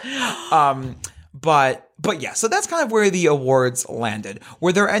 But yeah, so that's kind of where the awards landed.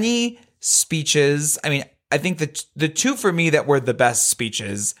 Were there any speeches? I mean, I think the two for me that were the best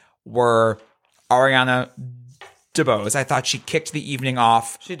speeches were Ariana DeBose. I thought she kicked the evening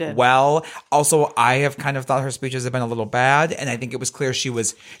off. She did. Well, also, I have kind of thought her speeches have been a little bad, and I think it was clear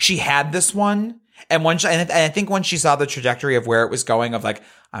she had this one. And I think when she saw the trajectory of where it was going, of like,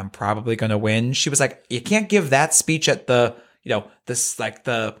 I'm probably going to win, she was like, you can't give that speech at the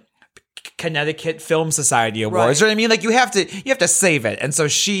Connecticut Film Society Awards. Right. You know what I mean? Like you have to save it. And so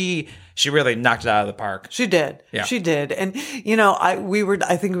she really knocked it out of the park. She did. Yeah. She did. And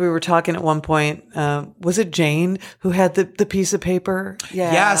I think we were talking at one point, was it Jane who had the piece of paper?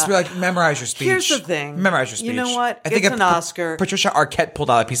 Yeah. Yes, we're like, memorize your speech. Here's the thing. Memorize your speech. You know what? I think it's an Oscar. Patricia Arquette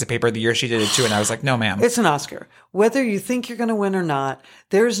pulled out a piece of paper the year she did it too, and I was like, no ma'am. It's an Oscar. Whether you think you're going to win or not,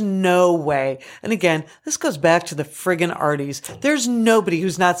 there's no way. And again, this goes back to the friggin' Arties. There's nobody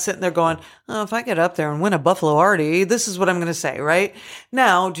who's not sitting there going, oh, if I get up there and win a Buffalo Artie, this is what I'm going to say, right?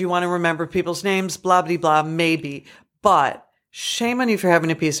 Now, do you want to remember people's names? Blah, blah, blah, maybe. But shame on you for having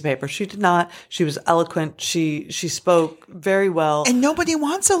a piece of paper. She did not. She was eloquent. She spoke very well. And nobody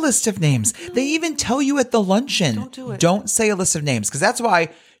wants a list of names. No. They even tell you at the luncheon. Don't do it. Don't say a list of names. Because that's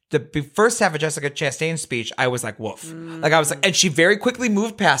why the first half of Jessica Chastain's speech, I was like, woof. Like I was like, and she very quickly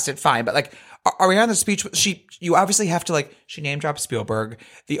moved past it, fine. But like Ariana's speech, you obviously have to like, she name dropped Spielberg,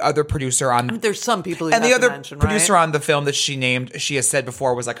 the other producer on. I mean, there's some people you and have the other to mention, producer right? on the film that she has said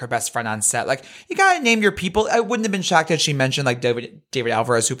before was like her best friend on set. Like you gotta name your people. I wouldn't have been shocked that she mentioned like David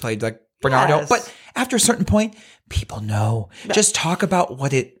Alvarez, who played like Bernardo. Yes. But after a certain point, people know. Just talk about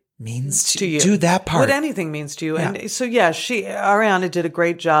what it means to you. Do that part. What anything means to you. Yeah. And so Ariana did a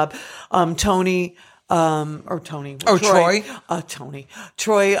great job. Troy did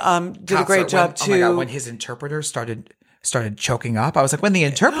a great job too. Oh my God, when his interpreter started started choking up. I was like, when the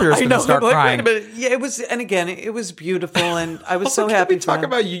interpreter's going to start crying. Yeah, it was, and again, it was beautiful, and I was so happy. Talk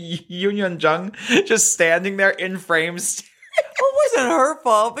about Yoon Yeon-jung just standing there in frames. Well, it wasn't her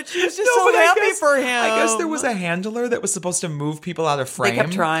fault, but she was just so happy for him. I guess there was a handler that was supposed to move people out of frame. They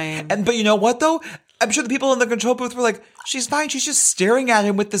kept trying. But you know what, though? I'm sure the people in the control booth were like, she's fine. She's just staring at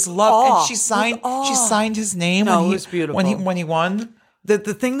him with this love. And she signed his name it was beautiful. when he won. The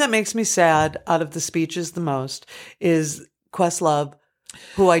thing that makes me sad out of the speeches the most is Questlove,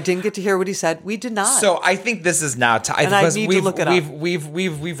 who I didn't get to hear what he said. We did not. So I think this is now time. And I need to look it up.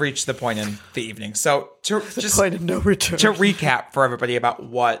 We've reached the point in the evening. So point of no return. To recap for everybody about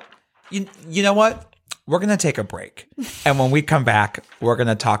what you know what? We're gonna take a break. And when we come back, we're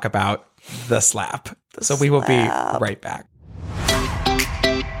gonna talk about the slap. We will be right back.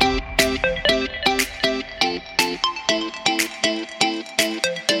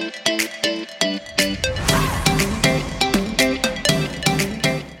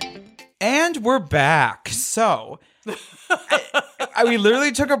 And we're back. So we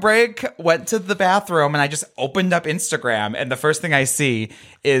literally took a break, went to the bathroom, and I just opened up Instagram, and the first thing I see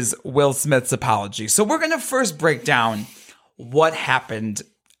is Will Smith's apology. So we're going to first break down what happened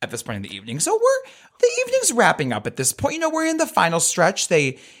at this point in the evening. So the evening's wrapping up at this point. You know, we're in the final stretch.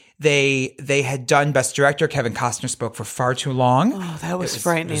 They had done Best Director. Kevin Costner spoke for far too long. Oh, that was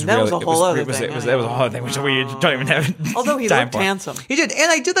frightening. That was a whole other thing. It was a whole other thing, which we don't even have. Although he looked handsome. He did.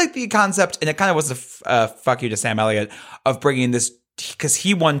 And I did like the concept, and it kind of was a fuck you to Sam Elliott, of bringing this, because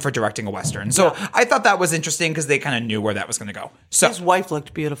he won for directing a Western. So I thought that was interesting because they kind of knew where that was going to go. So his wife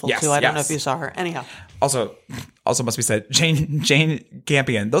looked beautiful too. I don't know if you saw her. Anyhow. Also must be said, Jane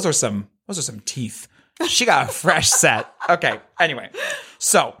Campion, those are some teeth. She got a fresh set. Okay. Anyway.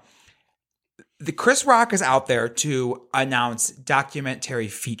 So the Chris Rock is out there to announce documentary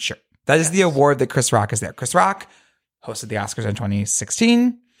feature. That is the award that Chris Rock is there. Chris Rock hosted the Oscars in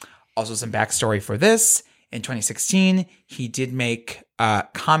 2016. Also some backstory for this. In 2016, he did make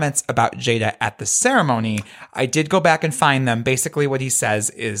comments about Jada at the ceremony. I did go back and find them. Basically, what he says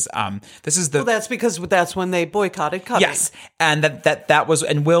is, "This is the." Well, that's because that's when they boycotted Cubby. Yes, and that was,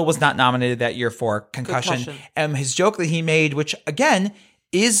 and Will was not nominated that year for Concussion. And his joke that he made, which again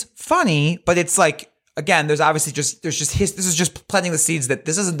is funny, but it's like, again, this is just planting the seeds that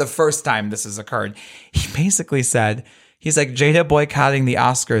this isn't the first time this has occurred. He basically said. He's like, Jada boycotting the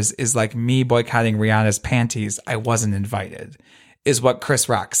Oscars is like me boycotting Rihanna's panties. I wasn't invited, is what Chris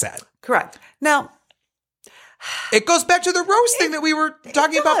Rock said. Correct. Now, it goes back to the roast thing that we were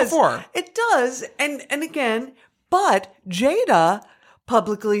talking about before. It does. And again, but Jada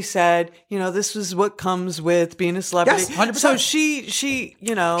publicly said, this is what comes with being a celebrity. Yes, 100%. So she,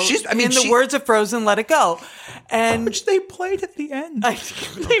 the words of Frozen, let it go. And which they played at the end.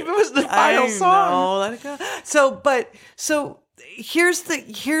 It was the final song. Know, let it go. So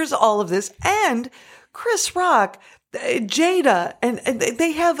here's all of this. And Chris Rock, Jada, and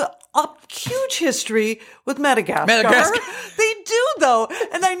they have a huge history with Madagascar. They do, though.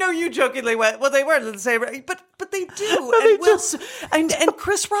 And I know you jokingly went, well, they weren't the same, but they do. And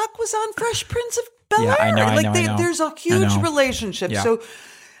Chris Rock was on Fresh Prince of Bel-Air. Yeah, I know. There's a huge relationship. Yeah. So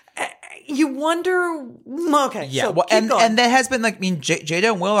you wonder, okay. Yeah, so well, and that has been like,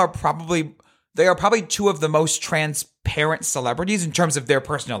 Jada and Will are probably two of the most transparent celebrities in terms of their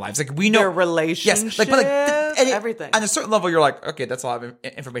personal lives. Like, we know their relationship, everything. On a certain level, you're like, okay, that's a lot of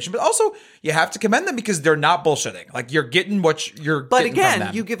information. But also, you have to commend them because they're not bullshitting. Like, you're getting what you're getting from them. But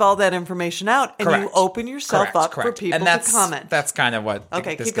again, you give all that information out and you open yourself up for people to comment. That's kind of what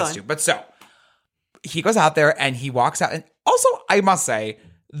this gets to. But so, he goes out there and he walks out. And also, I must say,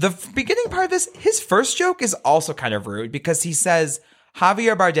 the beginning part of this, his first joke is also kind of rude because he says,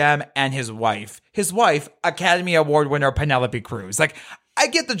 Javier Bardem and his wife, Academy Award winner Penelope Cruz. Like, I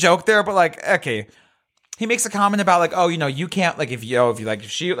get the joke there, but like, okay. He makes a comment about like, oh, you can't, like, if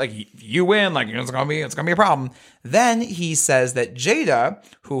you win, like, it's gonna be a problem. Then he says that Jada,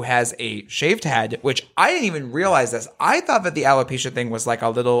 who has a shaved head, which I didn't even realize this. I thought that the alopecia thing was like a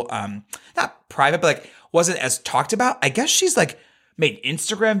little, not private, but like wasn't as talked about. I guess she's like made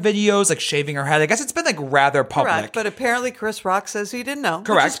Instagram videos, like shaving her head. I guess it's been like rather public. Correct, but apparently Chris Rock says he didn't know.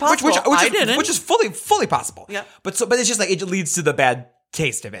 Correct, which is fully possible. Yeah, but it's just like it leads to the bad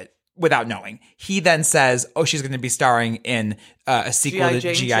taste of it without knowing. He then says, "Oh, she's going to be starring in a sequel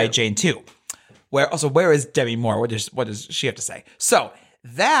to G.I. Jane 2." Where is Demi Moore? What does she have to say? So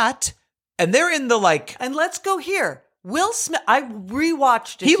that, and they're in the like, and let's go here. Will Smith, I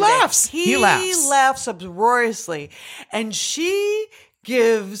rewatched it. He today. laughs. He laughs uproariously. And she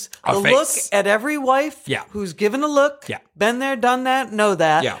gives a look at every wife who's given a look. Yeah. Been there, done that, know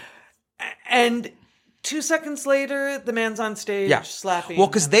that. Yeah. And 2 seconds later, the man's on stage slapping. Well,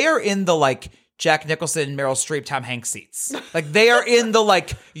 because they are in the like Jack Nicholson, Meryl Streep, Tom Hanks seats. Like they are in the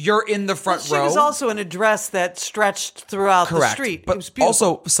like you're in the front row. She was also in a dress that stretched throughout the street. But it was beautiful.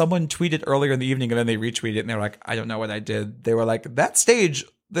 Also, someone tweeted earlier in the evening, and then they retweeted it, and they were like, "I don't know what I did." They were like, "That stage."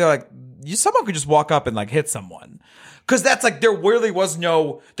 They're like, someone could just walk up and like hit someone. Because that's like, there were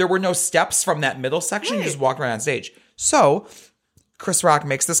no steps from that middle section. You just walked right on stage. So Chris Rock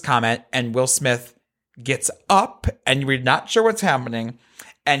makes this comment and Will Smith gets up and we're not sure what's happening.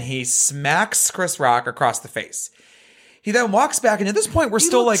 And he smacks Chris Rock across the face. He then walks back. And at this point, we're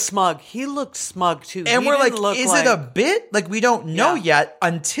still like smug. He looked smug too. And we're like, is it a bit? Like, we don't know yet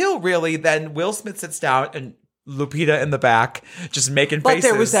until really then Will Smith sits down and Lupita in the back, just making faces. But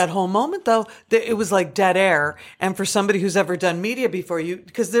there was that whole moment, though, that it was like dead air. And for somebody who's ever done media before,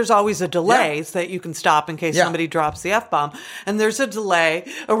 because there's always a delay so that you can stop in case somebody drops the F-bomb. And there's a delay,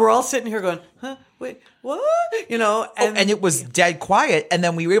 and we're all sitting here going, huh, wait, what? You know? And it was dead quiet. And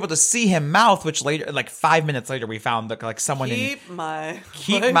then we were able to see him mouth, which later, like 5 minutes later, we found like someone Keep my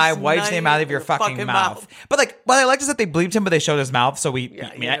wife's name out of your fucking mouth. But like, what I liked is that they bleeped him, but they showed his mouth. So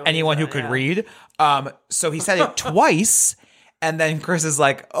anyone who could read. So he said it twice, and then Chris is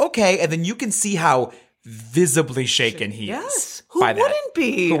like, okay. And then you can see how visibly shaken he is. Who wouldn't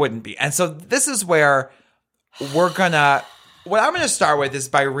be? Who wouldn't be? And so this is where what I'm going to start with is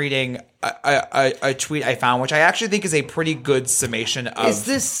by reading a tweet I found, which I actually think is a pretty good summation of.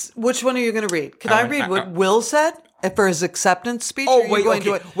 Which one are you going to read? Can I read what Will said for his acceptance speech? Oh,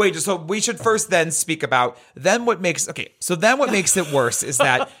 wait, so we should first then speak about what makes it worse is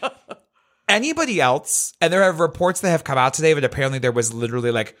that anybody else, and there are reports that have come out today, but apparently there was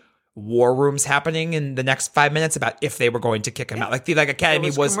literally like war rooms happening in the next 5 minutes about if they were going to kick him out. Like the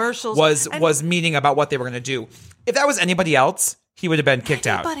Academy was meeting about what they were going to do. If that was anybody else, he would have been kicked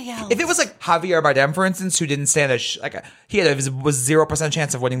out. If it was like Javier Bardem, for instance, who didn't stand he had was 0%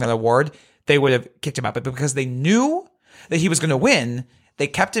 chance of winning that award, they would have kicked him out. But because they knew that he was going to win, they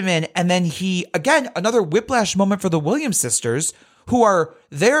kept him in. And then another whiplash moment for the Williams sisters, who are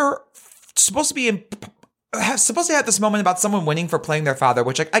supposed to have this moment about someone winning for playing their father,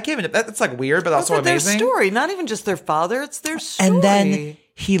 which I can't even. That's like weird, but also amazing. Their story, not even just their father; it's their story. And then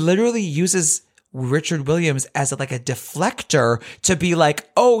he literally uses Richard Williams as a deflector to be like,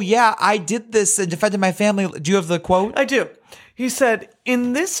 "Oh yeah, I did this and defended my family." Do you have the quote? I do. He said,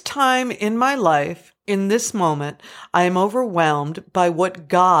 "In this time in my life, in this moment, I am overwhelmed by what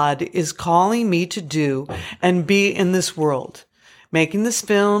God is calling me to do and be in this world. Making this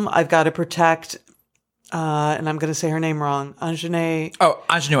film, I've got to protect." And I'm going to say her name wrong. Aunjanue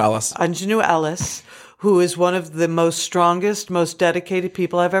Ellis. Aunjanue Ellis, who is one of the most strongest, most dedicated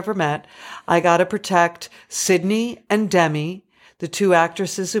people I've ever met. I got to protect Sydney and Demi, the two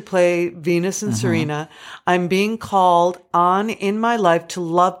actresses who play Venus and Serena. I'm being called on in my life to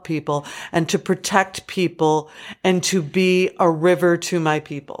love people and to protect people and to be a river to my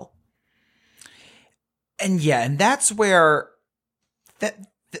people. And that's where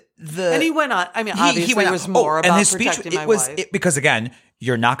and he went on. I mean, obviously, there was more about his speech, protecting my wife. Because again,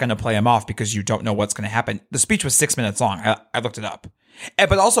 you're not going to play him off because you don't know what's going to happen. The speech was 6 minutes long. I looked it up.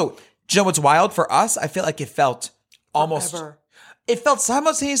 But also, do you know what's wild for us? I feel like it felt almost Forever. It felt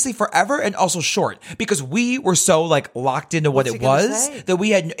simultaneously forever and also short because we were so locked into what it was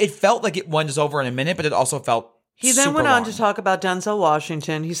that it felt like it went over in a minute, but it also felt. He then went on to talk about Denzel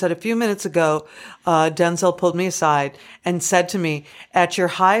Washington. He said, a few minutes ago, Denzel pulled me aside and said to me, "At your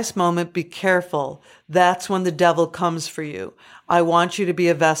highest moment, be careful. That's when the devil comes for you. I want you to be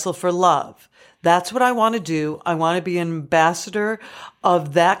a vessel for love. That's what I want to do. I want to be an ambassador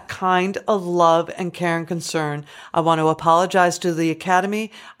of that kind of love and care and concern. I want to apologize to the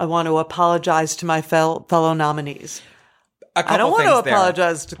Academy. I want to apologize to my fellow nominees." I don't want to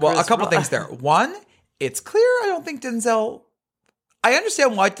apologize to Chris Rock. A couple things there. One, it's clear I don't think Denzel. I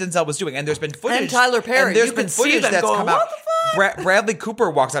understand what Denzel was doing, and there's been footage. And Tyler Perry, and there's been footage that's come out. Bradley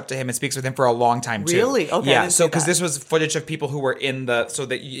Cooper walks up to him and speaks with him for a long time too. Really? Okay. Yeah. So because this was footage of people who were so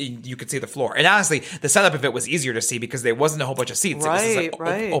that you could see the floor, and honestly, the setup of it was easier to see because there wasn't a whole bunch of seats. Right. It was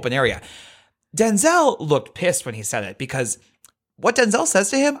this, open area. Denzel looked pissed when he said it because what Denzel says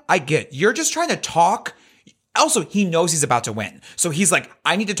to him, I get. You're just trying to talk. Also, he knows he's about to win. So he's like,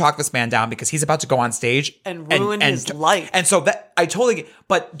 I need to talk this man down because he's about to go on stage and ruin his life. And so but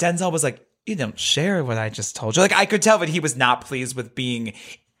Denzel was like, you don't share what I just told you. I could tell that he was not pleased with being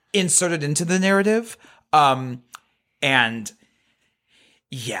inserted into the narrative. And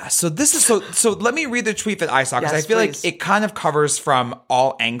yeah, so this is so let me read the tweet that I saw because I feel like it kind of covers from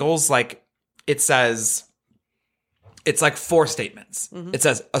all angles. It says, it's 4 statements. It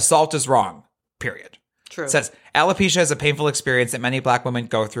says, assault is wrong, period. True. It says, alopecia is a painful experience that many Black women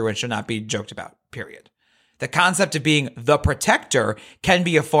go through and should not be joked about, period. The concept of being the protector can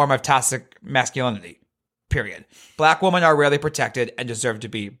be a form of toxic masculinity, period. Black women are rarely protected and deserve to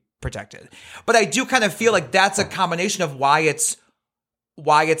be protected. But I do kind of feel like that's a combination of why it's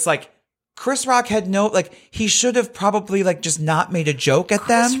like Chris Rock had he should have probably just not made a joke at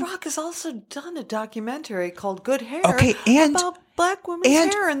them. Chris Rock has also done a documentary called Good Hair about Black women's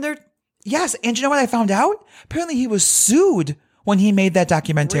hair and their... Yes, and you know what I found out? Apparently he was sued when he made that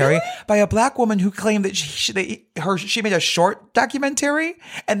documentary by a Black woman who claimed that she made a short documentary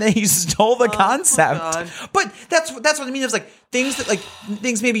and then he stole the concept. But that's what I mean. It's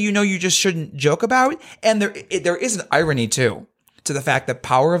things maybe you just shouldn't joke about. And there is an irony too to the fact that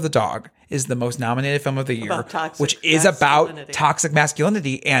Power of the Dog is the most nominated film of the year, which is about toxic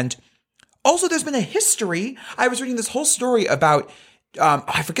masculinity. And also there's been a history. I was reading this whole story about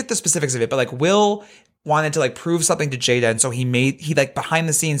I forget the specifics of it, but Will wanted to prove something to Jada, and so he behind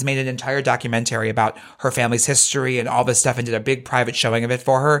the scenes made an entire documentary about her family's history and all this stuff, and did a big private showing of it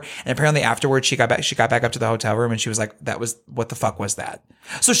for her. And apparently afterwards she got back up to the hotel room and she was like, what the fuck was that?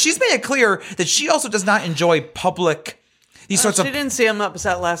 So she's made it clear that she also does not enjoy public She didn't see him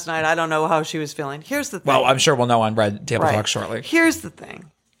upset last night. I don't know how she was feeling. Here's the thing. Well, I'm sure we'll know on Red Table Talk shortly. Here's the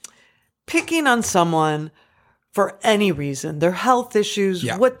thing. Picking on someone for any reason, their health issues,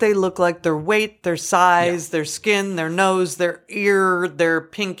 what they look like, their weight, their size, their skin, their nose, their ear, their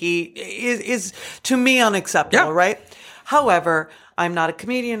pinky is to me unacceptable, right? However, I'm not a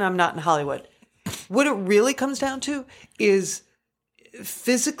comedian. I'm not in Hollywood. What it really comes down to is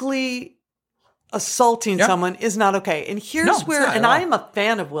physically assaulting someone is not okay. And here's where, and I am a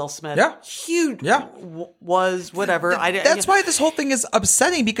fan of Will Smith. Huge was whatever. That's why this whole thing is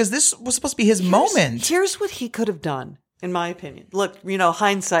upsetting, because this was supposed to be his moment. Here's what he could have done, in my opinion. Look,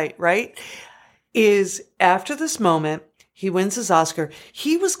 hindsight, right? Is after this moment, he wins his Oscar.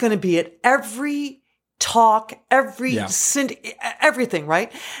 He was going to be at every talk, everything,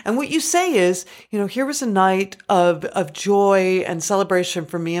 right? And what you say is, here was a night of joy and celebration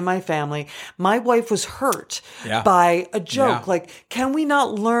for me and my family. My wife was hurt by a joke. Can we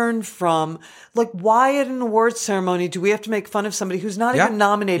not learn from, why at an awards ceremony do we have to make fun of somebody who's not even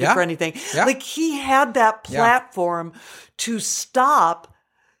nominated for anything? He had that platform to stop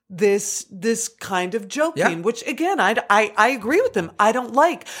this kind of joking, which again, I agree with him. I don't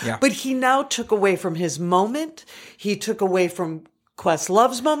like, but he now took away from his moment. He took away from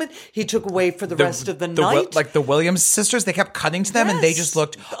Questlove's moment. He took away for the rest of the night. The Williams sisters, they kept cutting to them and they just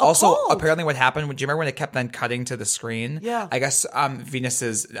looked appalled. Also, apparently what happened, do you remember when it kept then cutting to the screen? Yeah. I guess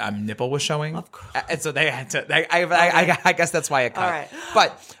Venus's nipple was showing. Of course. And so they had to, I guess that's why it cut. All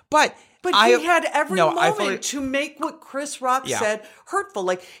right. But he had every moment to make what Chris Rock said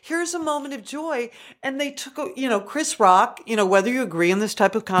hurtful. Here's a moment of joy. And they took, Chris Rock, whether you agree on this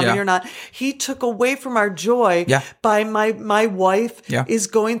type of comedy or not, he took away from our joy by my wife is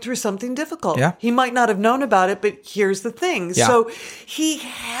going through something difficult. He might not have known about it, but here's the thing. So he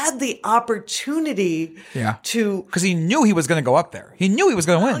had the opportunity to... Because he knew he was going to go up there. He knew he was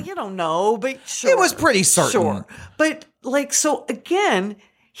going to win. Well, you don't know, but sure. It was pretty certain. Sure. But so again...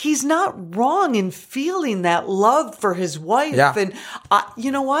 He's not wrong in feeling that love for his wife. And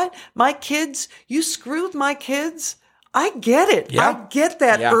you know what? My kids, you screwed my kids. I get it. I get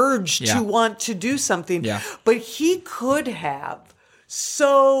that urge to want to do something. But he could have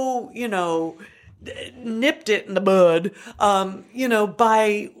nipped it in the bud,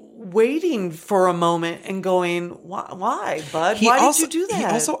 by waiting for a moment and going, why, bud? Why did you do that? He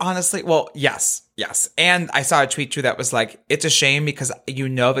also honestly, yes. And I saw a tweet too that was it's a shame because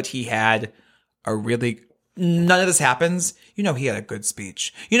that he had a really, none of this happens. He had a good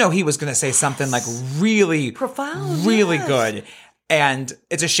speech. He was going to say something really profound, really good. And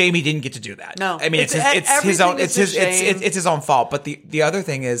it's a shame he didn't get to do that. No, I mean, it's his own, it's his own fault. But the other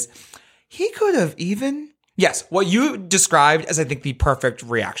thing is he could have even... Yes, what you described as, I think, the perfect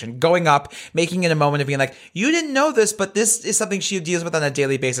reaction. Going up, making it a moment of being like, you didn't know this, but this is something she deals with on a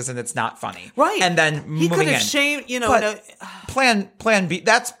daily basis and it's not funny. Right. And then he could have shamed, But plan B,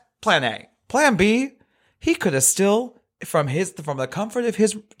 that's plan A. Plan B, he could have still, from the comfort of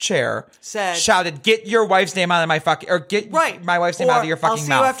his chair, shouted, get your wife's name out of my fucking, or get my wife's name out of your fucking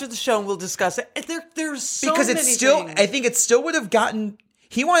mouth. I'll see you after the show and we'll discuss it. There's so many things. I think it still would have gotten,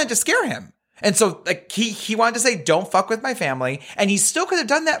 he wanted to scare him. And so, he wanted to say, don't fuck with my family. And he still could have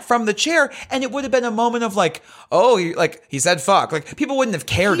done that from the chair. And it would have been a moment of he said fuck. People wouldn't have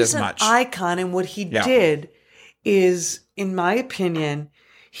cared as much. He's an icon. And what he did is, in my opinion,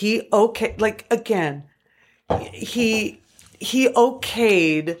 he he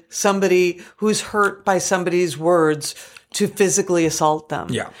okayed somebody who's hurt by somebody's words to physically assault them.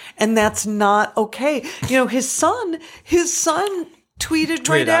 Yeah. And that's not okay. You know, his son tweeted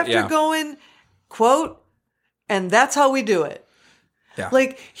right after going, quote, "And that's how we do it." Yeah.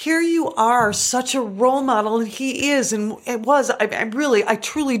 Like, here you are, such a role model, and he is, and it was. I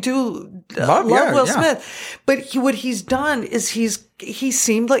truly do love Will Smith. But what he's done is he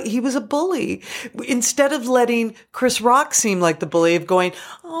seemed like he was a bully. Instead of letting Chris Rock seem like the bully of going,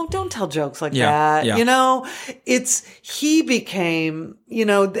 "Oh, don't tell jokes like that." Yeah. You know, he became, you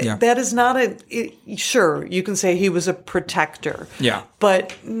know, that is not sure, you can say he was a protector. Yeah.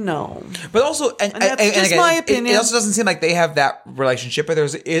 But no. But also, and that's just again, my opinion. It also doesn't seem like they have that relationship, but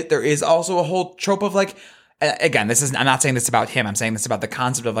there is also a whole trope of like, again, I'm not saying this about him. I'm saying this about the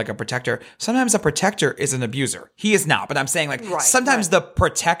concept of like a protector. Sometimes a protector is an abuser. He is not, but I'm saying like sometimes the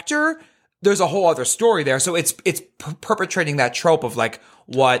protector, there's a whole other story there. So it's perpetrating that trope of like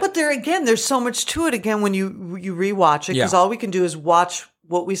what. But there's so much to it again when you rewatch it, because all we can do is watch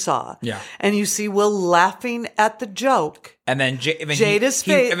what we saw. Yeah. And you see Will laughing at the joke. And then Jada's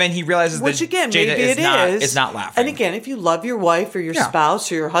face. And then he realizes which that again, Jada maybe is not laughing. And again, if you love your wife or your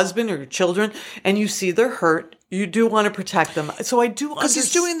spouse or your husband or your children and you see they're hurt, you do want to protect them. So I do understand. Because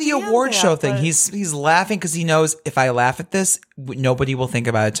he's doing the award show thing. He's laughing because he knows if I laugh at this, nobody will think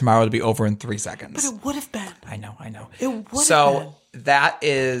about it. Tomorrow it'll be over in 3 seconds. But it would have been. I know. It would have been. So that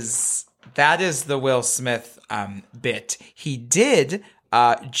is the Will Smith bit. He did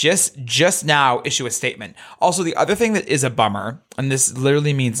just now issue a statement. Also, the other thing that is a bummer, and this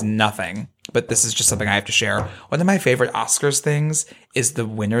literally means nothing, but this is just something I have to share. One of my favorite Oscars things is the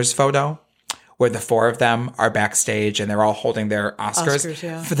winners photo, where the 4 of them are backstage and they're all holding their Oscars.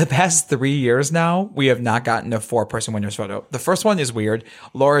 Yeah. For the past 3 years now, we have not gotten a 4-person winners photo. The first one is weird.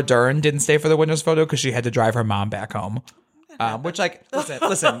 Laura Dern didn't stay for the winners photo because she had to drive her mom back home. Which, like,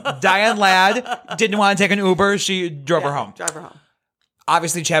 listen, Diane Ladd didn't want to take an Uber. She drove her home.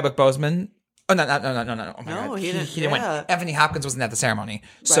 Obviously, Chadwick Boseman. Oh, no. Oh, my God. He didn't win. Anthony Hopkins wasn't at the ceremony.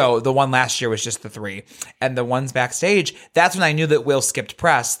 Right. So the one last year was just the 3. And the ones backstage, that's when I knew that Will skipped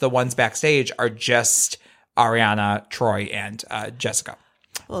press. The ones backstage are just Ariana, Troy, and Jessica.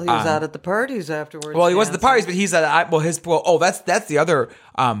 Well, he was out at the parties afterwards. Well, he was at the parties, but he's at, that's the other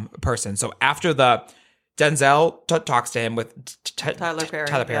person. So after the Denzel talks to him with Tyler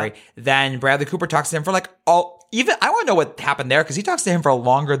Perry. Then Bradley Cooper talks to him for like I want to know what happened there because he talks to him for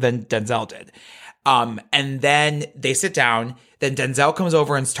longer than Denzel did. And then they sit down. Then Denzel comes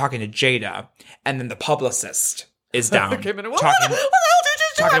over and is talking to Jada, and then the publicist is down what the hell did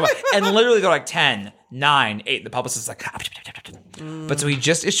you just do? And literally they're like 10, 9, 8. The publicist is like, But so he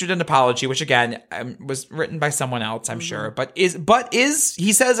just issued an apology, which again was written by someone else, I'm sure. But is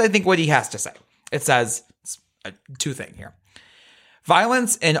he says I think what he has to say. It says 2 things here.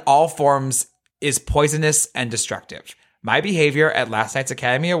 Violence in all forms is poisonous and destructive. My behavior at last night's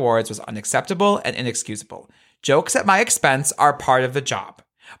Academy Awards was unacceptable and inexcusable. Jokes at my expense are part of the job.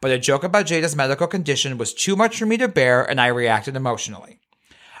 But a joke about Jada's medical condition was too much for me to bear, and I reacted emotionally.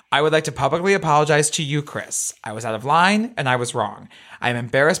 I would like to publicly apologize to you, Chris. I was out of line, and I was wrong. I am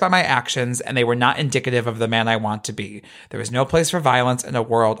embarrassed by my actions, and they were not indicative of the man I want to be. There is no place for violence in a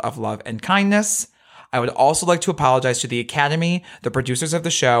world of love and kindness. I would also like to apologize to the Academy, the producers of the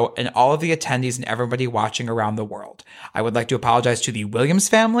show, and all of the attendees and everybody watching around the world. I would like to apologize to the Williams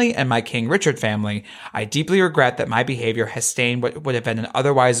family and my King Richard family. I deeply regret that my behavior has stained what would have been an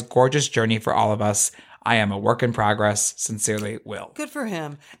otherwise gorgeous journey for all of us. I am a work in progress. Sincerely, Will. Good for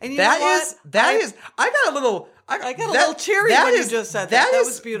him. And I got a little teary when you just said that. That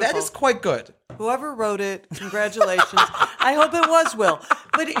was beautiful. That is quite good. Whoever wrote it, congratulations. I hope it was Will.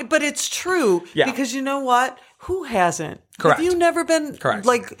 But it's true. Yeah. Because you know what? Who hasn't? Correct. Have you never been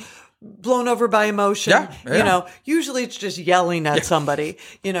like blown over by emotion? Yeah. You know, usually it's just yelling at somebody.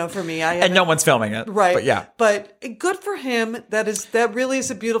 You know, for me, and no one's filming it. Right. But yeah. But good for him. That really is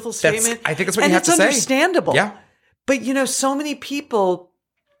a beautiful statement. I think that's what you have to say. And it's understandable. Yeah. But you know, so many people,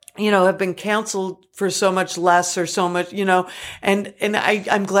 you know, have been canceled for so much less or so much, you know, and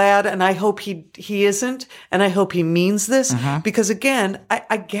I'm glad, and I hope he isn't, and I hope he means this, because again,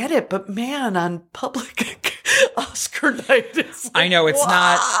 I get it, but man, on public Oscar night, it's like, I know it's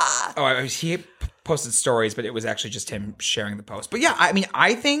not. Oh, he posted stories, but it was actually just him sharing the post. But yeah, I mean,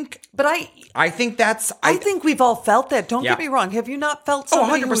 I think we've all felt that. Don't get me wrong. Have you not felt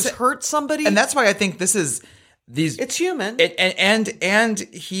somebody who's hurt somebody? And that's why I think this is. It's human, and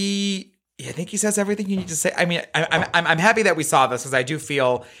he. I think he says everything you need to say. I mean, I'm happy that we saw this because I do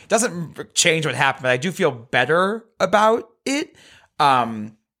feel it doesn't change what happened, but I do feel better about it.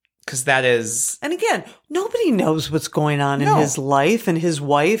 Because because that is. And again, nobody knows what's going on in his life and his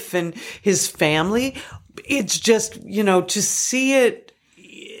wife and his family. It's just, to see it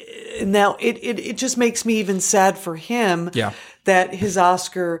now, it just makes me even sad for him. Yeah. That his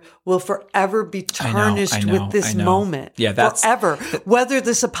Oscar will forever be tarnished with this moment. Yeah, that's forever. Whether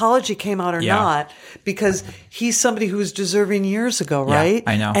this apology came out or not, because he's somebody who was deserving years ago, right?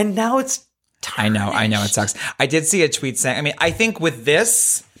 I know. And now it's tarnished. I know. It sucks. I did see a tweet saying, I think with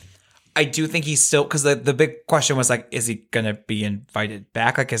this, I do think he's still, because the big question was like, is he going to be invited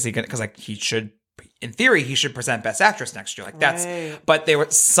back? Like, is he going to, because like he should, in theory, he should present Best Actress next year. Like that's,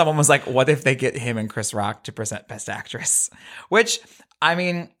 but someone was like, what if they get him and Chris Rock to present Best Actress? Which,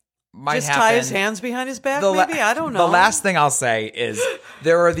 might just happen. Tie his hands behind his back, maybe? I don't know. The last thing I'll say is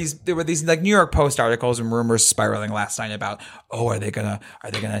there were these like New York Post articles and rumors spiraling last night about, are they gonna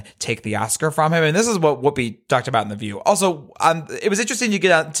take the Oscar from him? And this is what Whoopi talked about in The View. Also, it was interesting to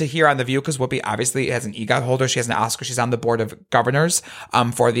get out to hear on The View because Whoopi obviously has an EGOT holder. She has an Oscar. She's on the board of governors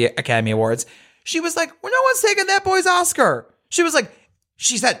for the Academy Awards. She was like, well, no one's taking that boy's Oscar. She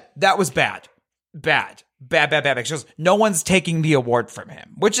said that was bad. She goes, no one's taking the award from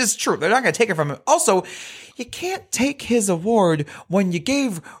him, which is true. They're not going to take it from him. Also, you can't take his award when you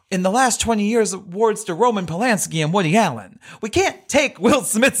gave, in the last 20 years, awards to Roman Polanski and Woody Allen. We can't take Will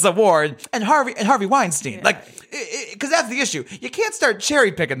Smith's award and Harvey Weinstein. Yeah. Like, because that's the issue. You can't start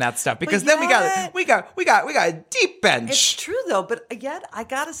cherry picking that stuff because then we got a deep bench. It's true though, but yet I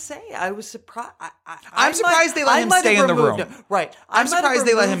gotta say I was surprised. I'm surprised they let him stay in the room. Right. I'm surprised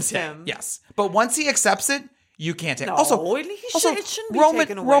they let him stay. Yes, but once he accepts it, you can't take it. Also, it shouldn't be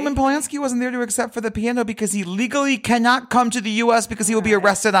taken away. Roman Polanski wasn't there to accept for the piano because he legally cannot come to the U.S. because he will be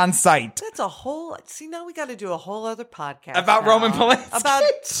arrested on site. That's a whole... See, now we got to do a whole other podcast. About Roman Polanski. About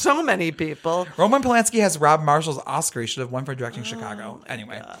so many people. Roman Polanski has Rob Marshall's Oscar. He should have won for directing Chicago.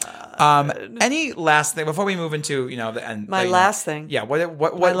 Anyway. Any last thing before we move into, the end? Last thing. Yeah.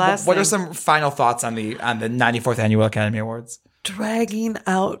 What are some final thoughts on the 94th Annual Academy Awards? Dragging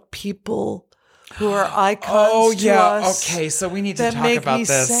out people who are icons to us. Okay, so we need to talk about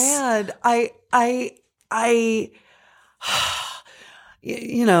this. That make me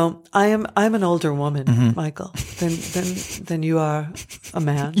sad. I'm an older woman, Michael, than you are a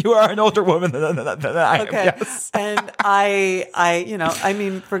man. You are an older woman than I am, yes. And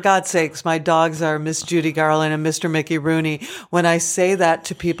for God's sakes, my dogs are Miss Judy Garland and Mr. Mickey Rooney. When I say that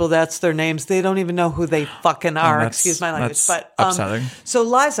to people, that's their names. They don't even know who they fucking are. Excuse my language. But upsetting. So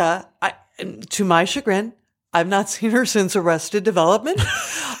Liza, to my chagrin, I've not seen her since Arrested Development.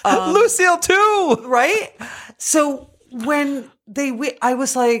 Lucille too, right? So when I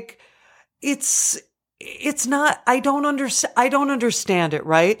was like, it's not. I don't understand it,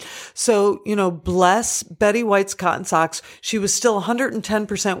 right? So bless Betty White's Cotton Socks. She was still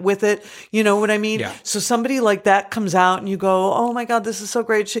 110% with it. You know what I mean? Yeah. So somebody like that comes out and you go, oh my God, this is so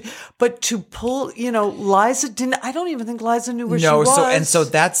great. But to pull, Liza didn't. I don't even think Liza knew where she was. So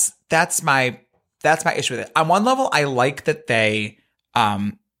that's my issue with it. On one level, I like that they,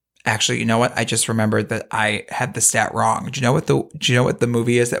 actually, you know what? I just remembered that I had the stat wrong. Do you know what the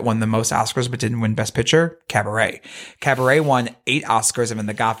movie is that won the most Oscars but didn't win Best Picture? Cabaret. Cabaret won 8 Oscars and then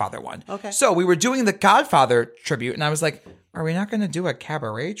The Godfather won. Okay. So we were doing the Godfather tribute and I was like, are we not going to do a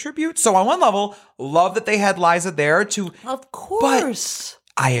Cabaret tribute? So on one level, love that they had Liza there to. Of course.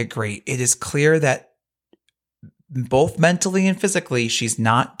 But I agree. It is clear that both mentally and physically, she's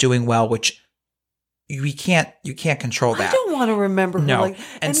not doing well, which you can't control that. I don't want to remember her like.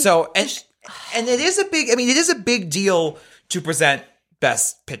 And it is a big deal to present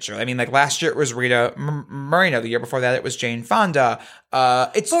Best Picture. I mean, like last year it was Rita Moreno. The year before that it was Jane Fonda.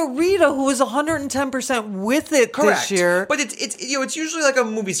 It's for Rita, who was 110% with it correct. This year. But it's usually like a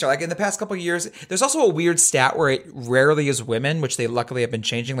movie star. Like in the past couple of years, there's also a weird stat where it rarely is women, which they luckily have been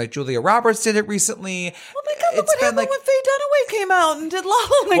changing. Like Julia Roberts did it recently. Oh my God! Look what happened when Faye Dunaway came out and did La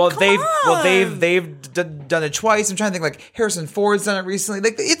La Land. They've done it twice. I'm trying to think. Like Harrison Ford's done it recently.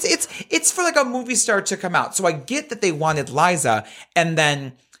 Like it's for like a movie star to come out. So I get that they wanted Liza, and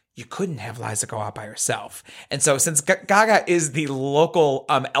then you couldn't have Liza go out by herself. And so since Gaga is the local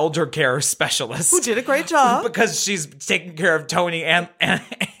elder care specialist. Who did a great job. Because she's taking care of Tony and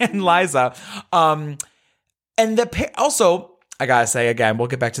Liza. Also, I gotta say again, we'll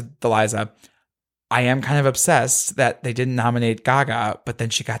get back to the Liza. I am kind of obsessed that they didn't nominate Gaga, but then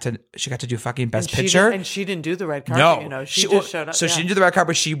she got to do fucking Best Picture. And she didn't do the red carpet, No. She just showed up. So she didn't do the red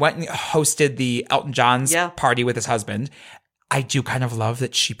carpet. She went and hosted the Elton John's party with his husband. I do kind of love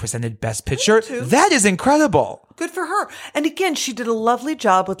that she presented Best Picture. That is incredible. Good for her. And again, she did a lovely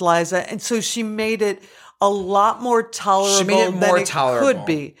job with Liza. And so she made it a lot more tolerable She made it more than it tolerable. could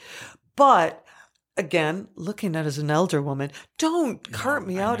be. But again, looking at it as an elder woman, don't cart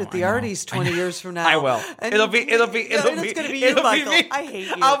me out at the Arties 20 years from now. I will. And It'll be it's gonna be you, Michael. me. I hate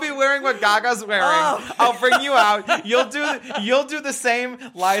you. I'll be wearing what Gaga's wearing. Oh. I'll bring you out. You'll do the same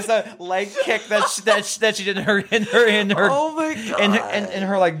Liza leg kick that she did in her Oh my God. in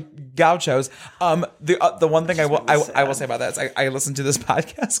her like gauchos. The one thing I will say about that is I listened to this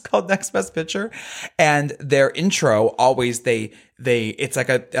podcast called Next Best Picture, and their intro always it's like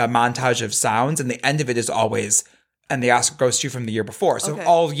a montage of sounds, and the end of it is always, and the Oscar goes to from the year before. So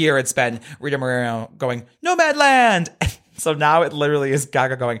all year it's been Rita Moreno going, Nomadland. So now it literally is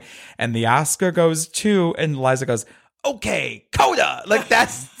Gaga going, and the Oscar goes to, and Liza goes, okay, Coda. Like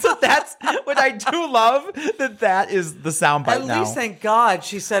that's what I do love, that is the soundbite now. At least thank God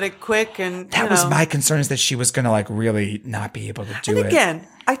she said it quick. And that was my concern, is that she was going to like really not be able to do it. And again,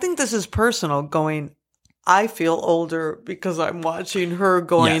 I think this is personal going, I feel older because I'm watching her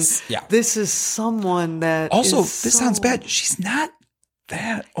going, Yes, yeah. This is someone that Also, is this sounds bad. She's not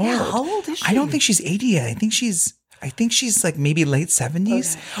that old. Yeah, how old is she? I don't think she's 80 yet. I think she's like maybe late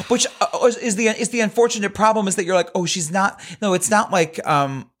 70s, which is the unfortunate problem, is that you're like, oh, she's not. No, it's not like,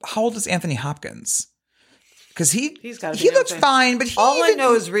 how old is Anthony Hopkins? Because he looks fine, but all I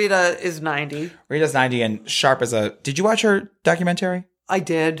know is Rita is 90. Rita's 90 and sharp as a. Did you watch her documentary? I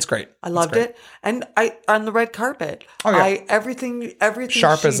did. It's great. I loved it, and I on the red carpet. Oh, yeah. Everything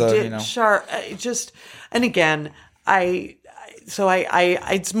sharp she as a did, sharp. And again,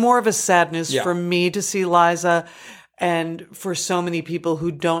 it's more of a sadness for me to see Liza, and for so many people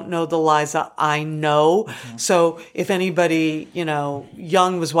who don't know the Liza I know. Mm-hmm. So if anybody,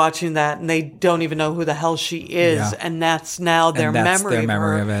 young was watching that and they don't even know who the hell she is, and that's now their memory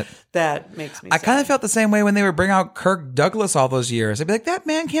of it. That makes me sad. I kind of felt the same way when they would bring out Kirk Douglas all those years. I'd be like, that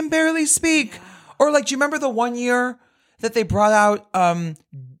man can barely speak. Yeah. Or like, do you remember the one year that they brought out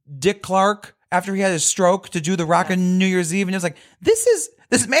Dick Clark after he had his stroke to do the Rockin' New Year's Eve? And it was like, this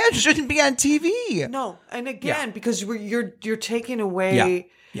man shouldn't be on TV. No. And again, because you're taking away.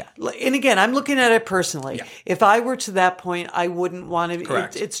 Yeah. And again, I'm looking at it personally. Yeah. If I were to that point, I wouldn't want to.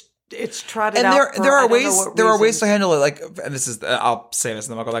 Correct. It's trotted and out. There are ways to handle it. Like, and this is, I'll say this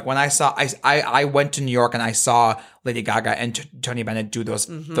in the Michael. Like when I went to New York and I saw Lady Gaga and Tony Bennett do those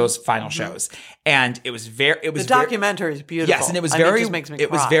final shows, and the documentary is beautiful. Yes, and it was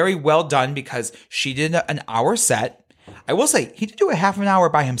it was very well done, because she did an hour set. I will say he did do a half an hour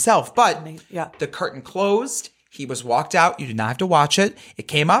by himself, but the curtain closed. He was walked out. You did not have to watch it. It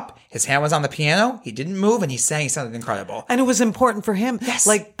came up. His hand was on the piano. He didn't move, and he sang. He sounded incredible. And it was important for him. Yes.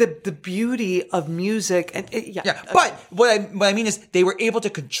 Like the beauty of music. And But what I mean is they were able to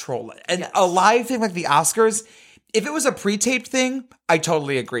control it. And a live thing like the Oscars, if it was a pre-taped thing, I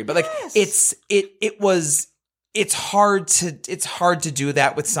totally agree. But like it's hard to do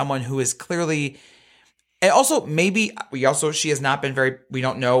that with someone who is clearly. And also, she has not been we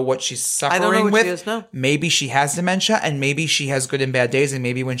don't know what she's suffering with. I don't know what she is, no. Maybe she has dementia, and maybe she has good and bad days, and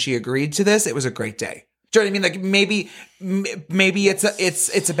maybe when she agreed to this, it was a great day. Do you know what I mean? Like maybe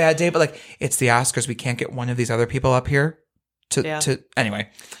it's a bad day, but like it's the Oscars. We can't get one of these other people up here to anyway.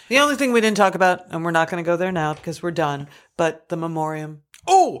 The only thing we didn't talk about, and we're not going to go there now because we're done, but the memoriam.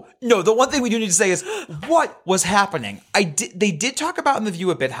 Oh, no, the one thing we do need to say is what was happening. They did talk about in The View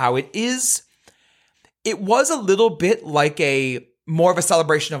a bit how it was a little bit like more of a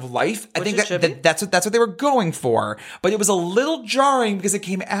celebration of life. I think that's what they were going for. But it was a little jarring because it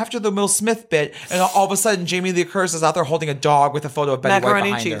came after the Will Smith bit, and all of a sudden Jamie Lee Curtis is out there holding a dog with a photo of Betty White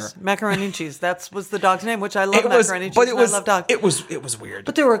behind her. Macaroni and cheese. That was the dog's name, which I love. Macaroni and cheese. I love dogs. It was weird.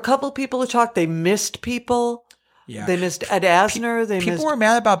 But there were a couple people who talked. They missed people. Yeah. They missed Ed Asner. People were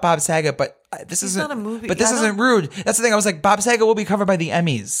mad about Bob Saget, but this isn't not a movie. But this isn't rude. That's the thing. I was like, Bob Saget will be covered by the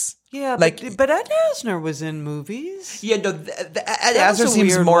Emmys. Yeah, but Ed Asner was in movies. Yeah, no, Ed Asner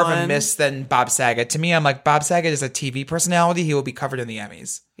seems more of a miss than Bob Saget. To me, I'm like, Bob Saget is a TV personality. He will be covered in the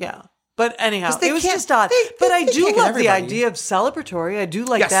Emmys. Yeah. But anyhow, it was just odd. But I do love the idea of celebratory. I do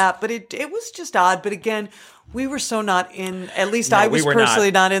like that. But it was just odd. But again, we were so not in, at least I was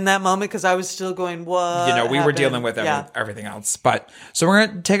personally not in that moment because I was still going, what? We were dealing with everything else. But so we're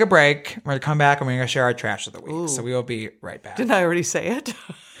going to take a break. We're going to come back and we're going to share our trash of the week. Ooh. So we will be right back. Didn't I already say it?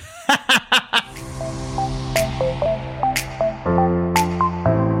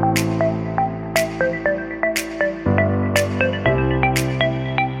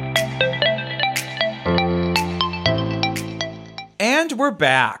 And we're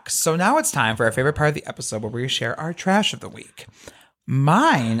back. So now it's time for our favorite part of the episode where we share our trash of the week.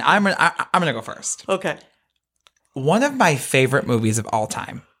 Mine, I'm gonna go first. Okay. One of my favorite movies of all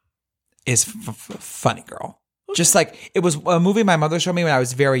time, is Funny Girl. Just like, it was a movie my mother showed me when I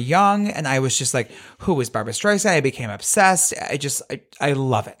was very young, and I was just like, who is Barbra Streisand? I became obsessed. I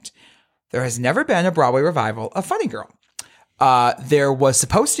love it. There has never been a Broadway revival of Funny Girl. There was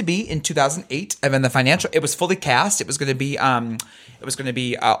supposed to be in 2008, and then it was fully cast. It was going to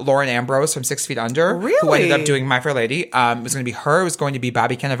be Lauren Ambrose from 6 Feet Under, who ended up doing My Fair Lady. It was going to be her. It was going to be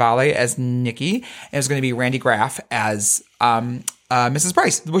Bobby Cannavale as Nikki, and it was going to be Randy Graff as Mrs.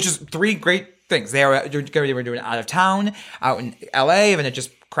 Price, which is 3 great things. They were doing it out of town, out in LA, and it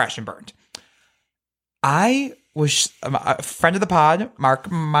just crashed and burned. I was a friend of the pod, Mark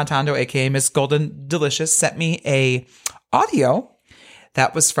Montando, aka Miss Golden Delicious, sent me a audio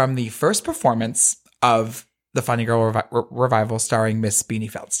that was from the first performance of the Funny Girl revival starring Miss Beanie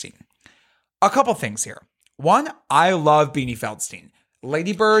Feldstein. A couple things here. One, I love Beanie Feldstein.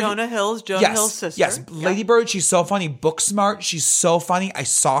 Lady Bird. Jonah Hill's sister. Yes, Lady Bird, she's so funny. Book smart, she's so funny. I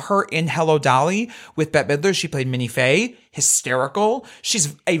saw her in Hello Dolly with Bette Midler. She played Minnie Fay. Hysterical.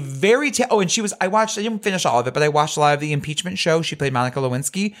 She's a very... I didn't finish all of it, but I watched a lot of the impeachment show. She played Monica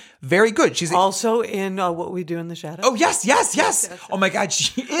Lewinsky. Very good. She's also in What We Do in the Shadows. Oh, yes. Oh my God,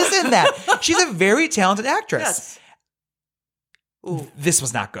 she is in that. She's a very talented actress. Yes. This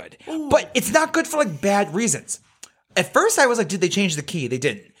was not good. Ooh. But it's not good for like bad reasons. At first, I was like, did they change the key? They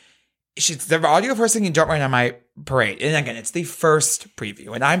didn't. The audio of her singing Don't Rain on My Parade. And again, it's the first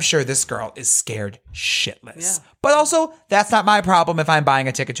preview. And I'm sure this girl is scared shitless. Yeah. But also, that's not my problem if I'm buying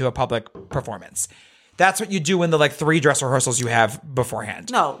a ticket to a public performance. That's what you do in the like 3 dress rehearsals you have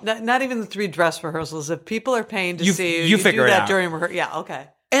beforehand. No, not even the 3 dress rehearsals. If people are paying to see you figure do it that out. during rehearsal. Yeah, okay.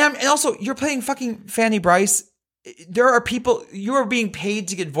 And also, you're playing fucking Fanny Brice. There are people, you are being paid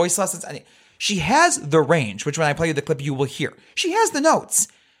to get voice lessons. She has the range, which when I play you the clip, you will hear. She has the notes.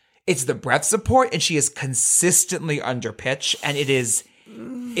 It's the breath support, and she is consistently under pitch, and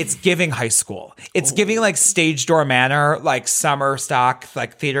it's giving high school. It's giving like Stage Door Manor, like summer stock,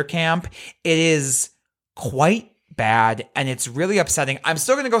 like theater camp. It is quite bad, and it's really upsetting. I'm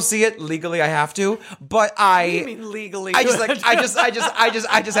still going to go see it. Legally, I have to, but What do you mean legally? I just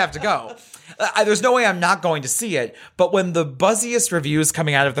have to go. There's no way I'm not going to see it, but when the buzziest reviews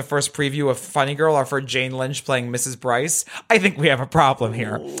coming out of the first preview of Funny Girl are for Jane Lynch playing Mrs. Bryce, I think we have a problem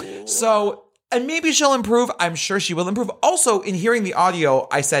here. Ooh. So, and maybe she'll improve. I'm sure she will improve. Also, in hearing the audio,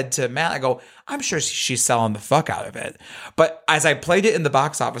 I said to Matt, I go, I'm sure she's selling the fuck out of it. But as I played it in the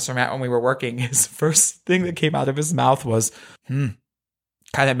box office for Matt when we were working, his first thing that came out of his mouth was, kind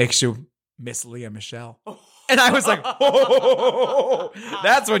of makes you miss Leah Michelle. And I was like, oh,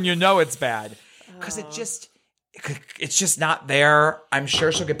 that's when you know it's bad. Because it's just not there. I'm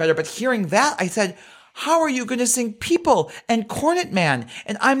sure she'll get better. But hearing that, I said, how are you going to sing People and Cornet Man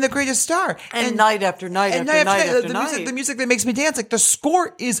and I'm the Greatest Star? And Night After Night after night. The music that makes me dance. Like, the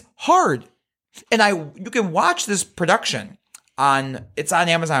score is hard. And you can watch this production it's on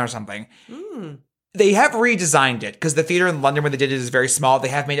Amazon or something. They have redesigned it because the theater in London where they did it is very small. They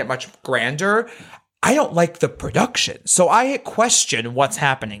have made it much grander. I don't like the production. So I question what's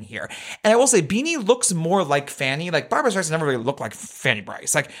happening here. And I will say, Beanie looks more like Fanny. Like, Barbra Streisand never really looked like Fanny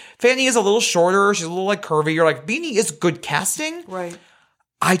Brice. Like, Fanny is a little shorter. She's a little, like, curvier. Like, Beanie is good casting. Right.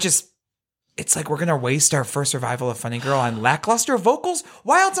 It's like we're going to waste our first revival of Funny Girl on lackluster vocals?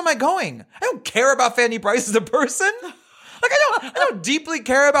 Why else am I going? I don't care about Fanny Brice as a person. Like, I don't deeply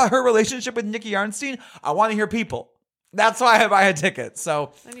care about her relationship with Nicky Arnstein. I want to hear People. That's why I buy a ticket.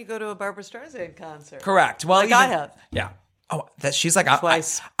 So then you go to a Barbra Streisand concert. Correct. Well, I have. Yeah. Oh, that she's like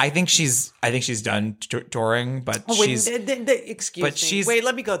twice. I think she's done touring, but she's. Excuse me. Wait,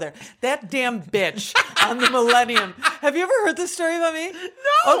 let me go there. That damn bitch on the Millennium. Have you ever heard this story about me?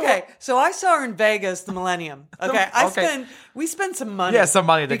 No. Okay, so I saw her in Vegas, the Millennium. Okay, we spent some money. Yeah, some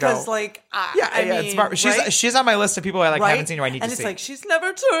money to because, go. Like, it's smart. She's on my list of people I haven't seen who I need to see. And it's like she's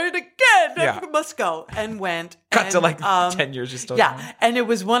never toured again. Yeah. Must go and went. Cut to like 10 years. You're still going. Going. And it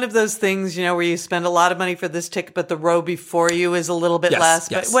was one of those things, where you spend a lot of money for this ticket, but the row before you is a little bit less.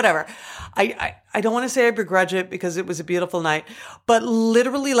 But whatever. I don't want to say I begrudge it because it was a beautiful night, but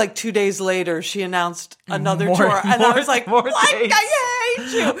literally like 2 days later, she announced another tour, and I was like, "What? I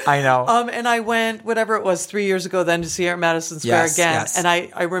hate you." I know. And I went, whatever it was, 3 years ago, then to see her at Madison Square again, yes. and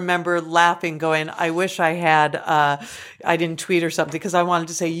I remember laughing, going, "I wish I had." I didn't tweet or something because I wanted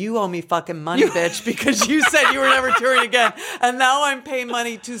to say, "You owe me fucking money, bitch," because you said you were never touring again, and now I'm paying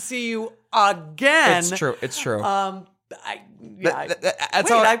money to see you again. It's true.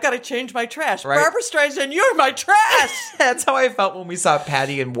 I've got to change my trash. Right? Barbra Streisand, you're my trash. That's how I felt when we saw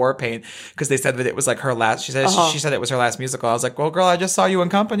Patty in Warpaint because they said that it was like her last. She said it was her last musical. I was like, well, girl, I just saw you in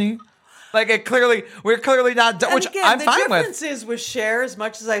Company. Like we're clearly not done, which again, I'm fine with. The difference is with Cher, as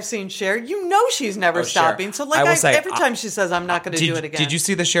much as I've seen Cher, you know she's never Cher. stopping. So like every time she says, I'm not going to do it again. Did you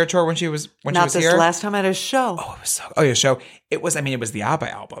see the Cher tour when she was here? Not this last time at a show. Oh, it was show. It was the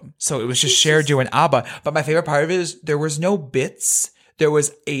ABBA album. So it was just Cher doing ABBA. But my favorite part of it is there was no bits. There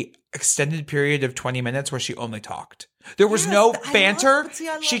was a extended period of 20 minutes where she only talked. There was no banter.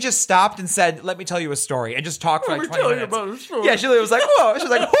 She just stopped and said, "Let me tell you a story," and just talked for like 20 minutes. About a story. Yeah, she was like, "Whoa!" She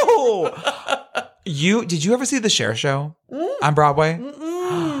was like, "Whoa!" Did you ever see the Cher show on Broadway?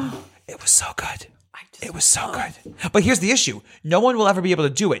 It was so good. It was so good. But here's the issue: no one will ever be able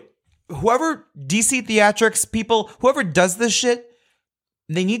to do it. Whoever DC Theatrics people, whoever does this shit,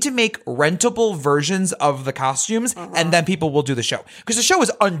 they need to make rentable versions of the costumes, and then people will do the show because the show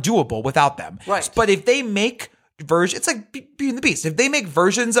is undoable without them. Right. But if they make it's like Beauty and the Beast. If they make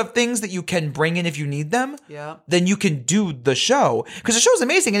versions of things that you can bring in if you need them, then you can do the show. Because the show is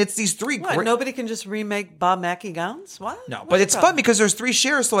amazing, and it's these three great... Nobody can just remake Bob Mackie gowns? What? No, but it's fun because there's three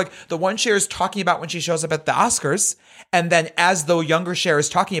Chers. So like the one Cher is talking about when she shows up at the Oscars, and then as the younger Cher is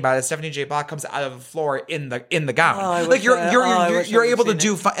talking about it, Stephanie J. Block comes out of the floor in the gown. Like you're able to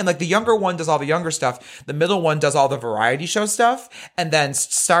do fun, and like the younger one does all the younger stuff, the middle one does all the variety show stuff, and then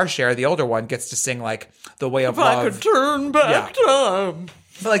Star Cher, the older one, gets to sing like The Way of Love. I could turn back time.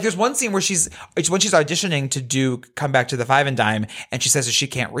 But like there's one scene where it's when she's auditioning to do Come Back to the Five and Dime, and she says that she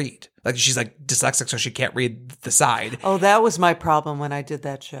can't read. Like she's like dyslexic, so she can't read the side. Oh, that was my problem when I did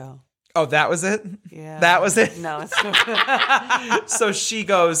that show. Oh, that was it? Yeah. That was it? No, it's not. So she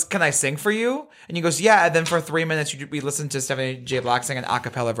goes, "Can I sing for you?" And he goes, "Yeah." And then for 3 minutes, we listened to Stephanie J. Block sing an a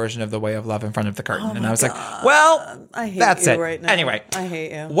cappella version of The Way of Love in front of the curtain. And I was like, well, I hate that's you it. Right now. Anyway. I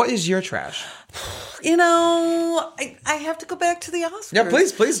hate you. What is your trash? I have to go back to the Oscars. Yeah,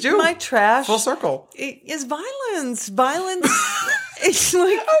 please do. My trash. Full circle. Is violence. Violence. It's like...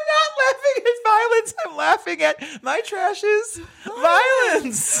 I'm not laughing at violence. I'm laughing at my trash is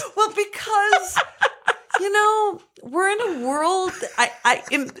violence. Well, because, we're in a world...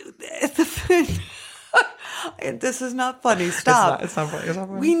 This is not funny. Stop. It's not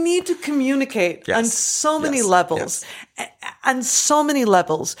funny. We need to communicate on so many levels. Yes. On so many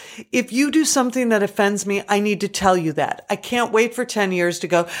levels. If you do something that offends me, I need to tell you that. I can't wait for 10 years to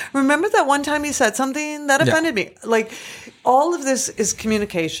go, remember that one time you said something that offended me? Like, all of this is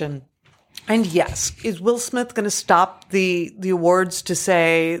communication. And yes, is Will Smith going to stop the awards to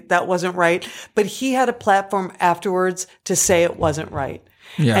say that wasn't right? But he had a platform afterwards to say it wasn't right.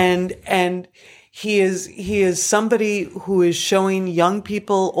 Yeah. And he is somebody who is showing young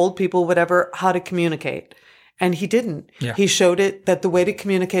people, old people, whatever, how to communicate. And he didn't. Yeah. He showed it that the way to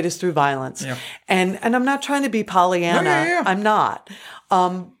communicate is through violence. Yeah. And I'm not trying to be Pollyanna. No. I'm not.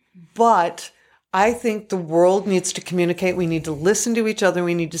 But I think the world needs to communicate. We need to listen to each other.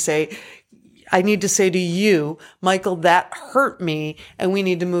 We need to say, I need to say to you, Michael, that hurt me, and we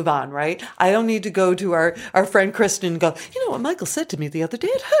need to move on, right? I don't need to go to our friend Kristen and go, you know what Michael said to me the other day,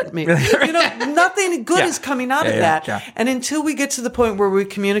 it hurt me. Nothing good is coming out of that. Yeah. And until we get to the point where we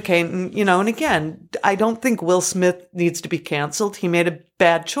communicate, and again, I don't think Will Smith needs to be canceled. He made a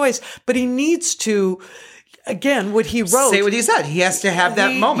bad choice, but he needs to... Again, what he wrote. Say what he said. He has to have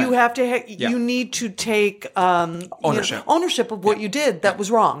that moment. You have to. You need to take ownership of what you did that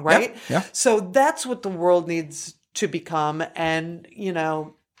was wrong, right? Yeah. So that's what the world needs to become, and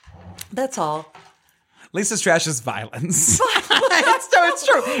that's all. Lisa's trash is violence. It's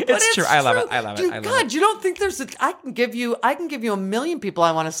true. It's true. I love it. God, you don't think there's I can give you a million people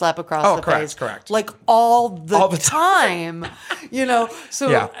I want to slap across the face. Correct. Like all the time.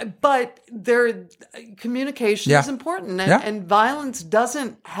 So but communication is important, and violence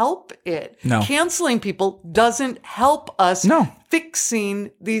doesn't help it. No. Canceling people doesn't help us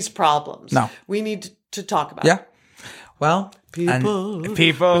fixing these problems. No. We need to talk about it. Well, people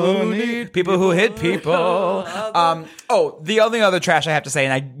who hit people. The only other trash I have to say,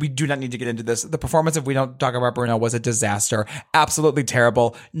 and we do not need to get into this, the performance of We Don't Talk About Bruno was a disaster. Absolutely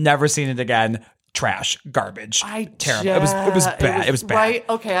terrible. Never seen it again. Trash. Garbage. Terrible. It was bad. It was bad. Right?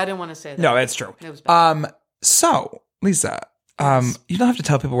 Okay, I didn't want to say that. No, it's true. It was bad. So, Lisa... you don't have to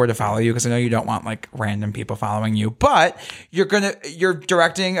tell people where to follow you because I know you don't want like random people following you, but you're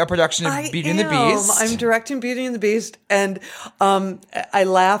directing a production of Beauty and the Beast. I'm directing Beauty and the Beast, and I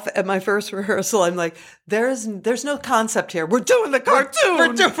laugh at my first rehearsal. I'm like, there's no concept here. We're doing the cartoon.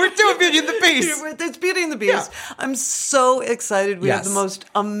 We're doing Beauty and the Beast. It's Beauty and the Beast. Yeah. I'm so excited. We have the most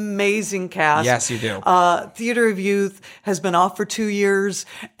amazing cast. Yes, you do. Theater of Youth has been off for 2 years,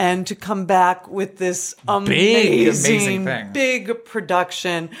 and to come back with this amazing thing. Big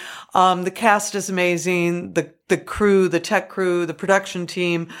production. The cast is amazing. The the crew, the tech crew, the production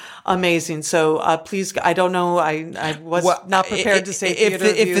team, amazing. So please, I don't know, I was not prepared to say if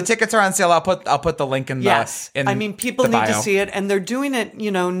the tickets are on sale, I'll put the link in the I mean, people need to see it, and they're doing it.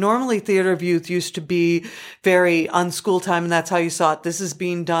 Normally Theater of Youth used to be very on school time, and that's how you saw it. This is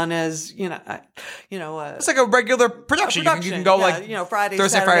being done as it's like a regular production. You can go Friday,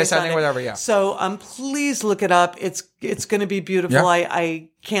 Thursday, Saturday, Friday, Sunday, whatever. Yeah. So please look it up. It's going to be beautiful. Yeah. I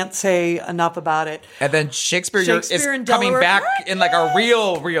can't say enough about it. And then Shakespeare is in coming Delaware back Park? in like a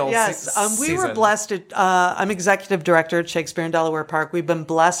real Yes, we season. were blessed. I'm executive director at Shakespeare in Delaware Park. We've been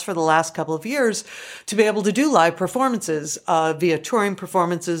blessed for the last couple of years to be able to do live performances via touring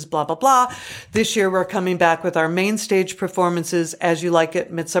performances, blah, blah, blah. This year, we're coming back with our main stage performances, As You Like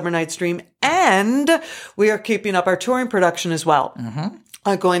It, Midsummer Night's Dream, and we are keeping up our touring production as well,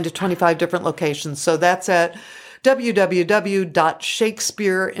 going to 25 different locations. So that's at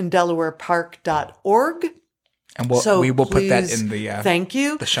www.shakespeareinDelawarePark.org. And we will put that in the thank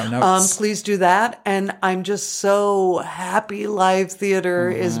you. The show notes. Please do that. And I'm just so happy live theater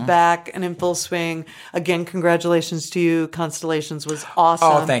is back and in full swing. Again, congratulations to you. Constellations was awesome.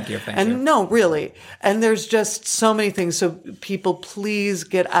 Oh, thank you. No, really. And there's just so many things. So people, please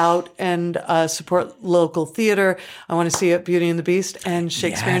get out and support local theater. I want to see it, Beauty and the Beast and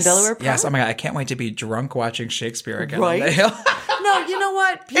Shakespeare in Delaware Park. Yes. Oh my God. I can't wait to be drunk watching Shakespeare again. Right. No, you know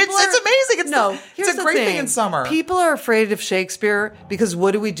what? It's amazing. It's a great thing in summer. People are afraid of Shakespeare because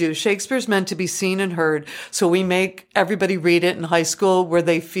what do? Shakespeare's meant to be seen and heard. So we make everybody read it in high school where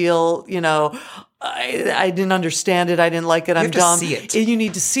they feel, I didn't understand it. I didn't like it. I'm dumb. You have to see it. You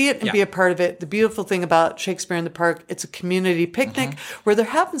need to see it and be a part of it. The beautiful thing about Shakespeare in the Park, it's a community picnic where there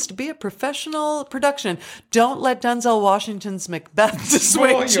happens to be a professional production. Don't let Denzel Washington's Macbeth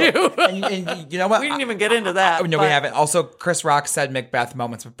dissuade you. And you know what? We didn't even get into that. No, we haven't. Also, Chris Rock said Macbeth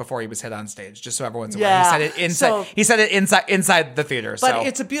moments before he was hit on stage, just so everyone's aware. He said it inside. He said it inside the theater. But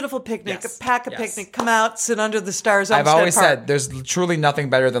it's a beautiful picnic. Pack a picnic. Come out, sit under the stars. I've always said there's truly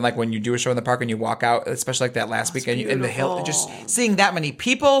nothing better than like when you do a show in the park and you walk out, especially like that last weekend in the hill, just seeing that many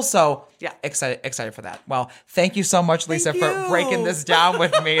people. So excited for that. Well, thank you so much, Lisa, for breaking this down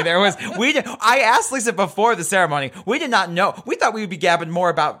with me. I asked Lisa before the ceremony. We did not know. We thought we would be gabbing more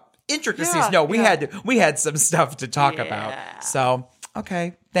about intricacies. No, we had some stuff to talk about. So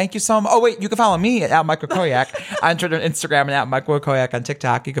okay. Thank you so much. Oh, wait, you can follow me at Michael Koyak on Twitter and Instagram, and at Michael Koyak on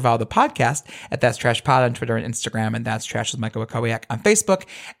TikTok. You can follow the podcast at That's Trash Pod on Twitter and Instagram, and That's Trash with Michael Koyak on Facebook.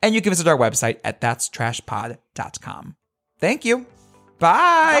 And you can visit our website at thatstrashpod.com. Thank you.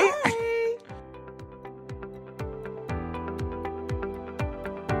 Bye. Bye.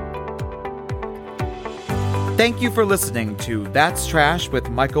 Thank you for listening to That's Trash with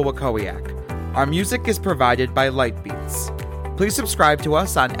Michael Wakowiak. Our music is provided by Lightbeats. Please subscribe to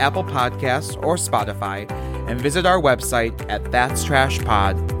us on Apple Podcasts or Spotify and visit our website at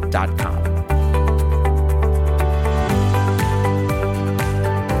thatstrashpod.com.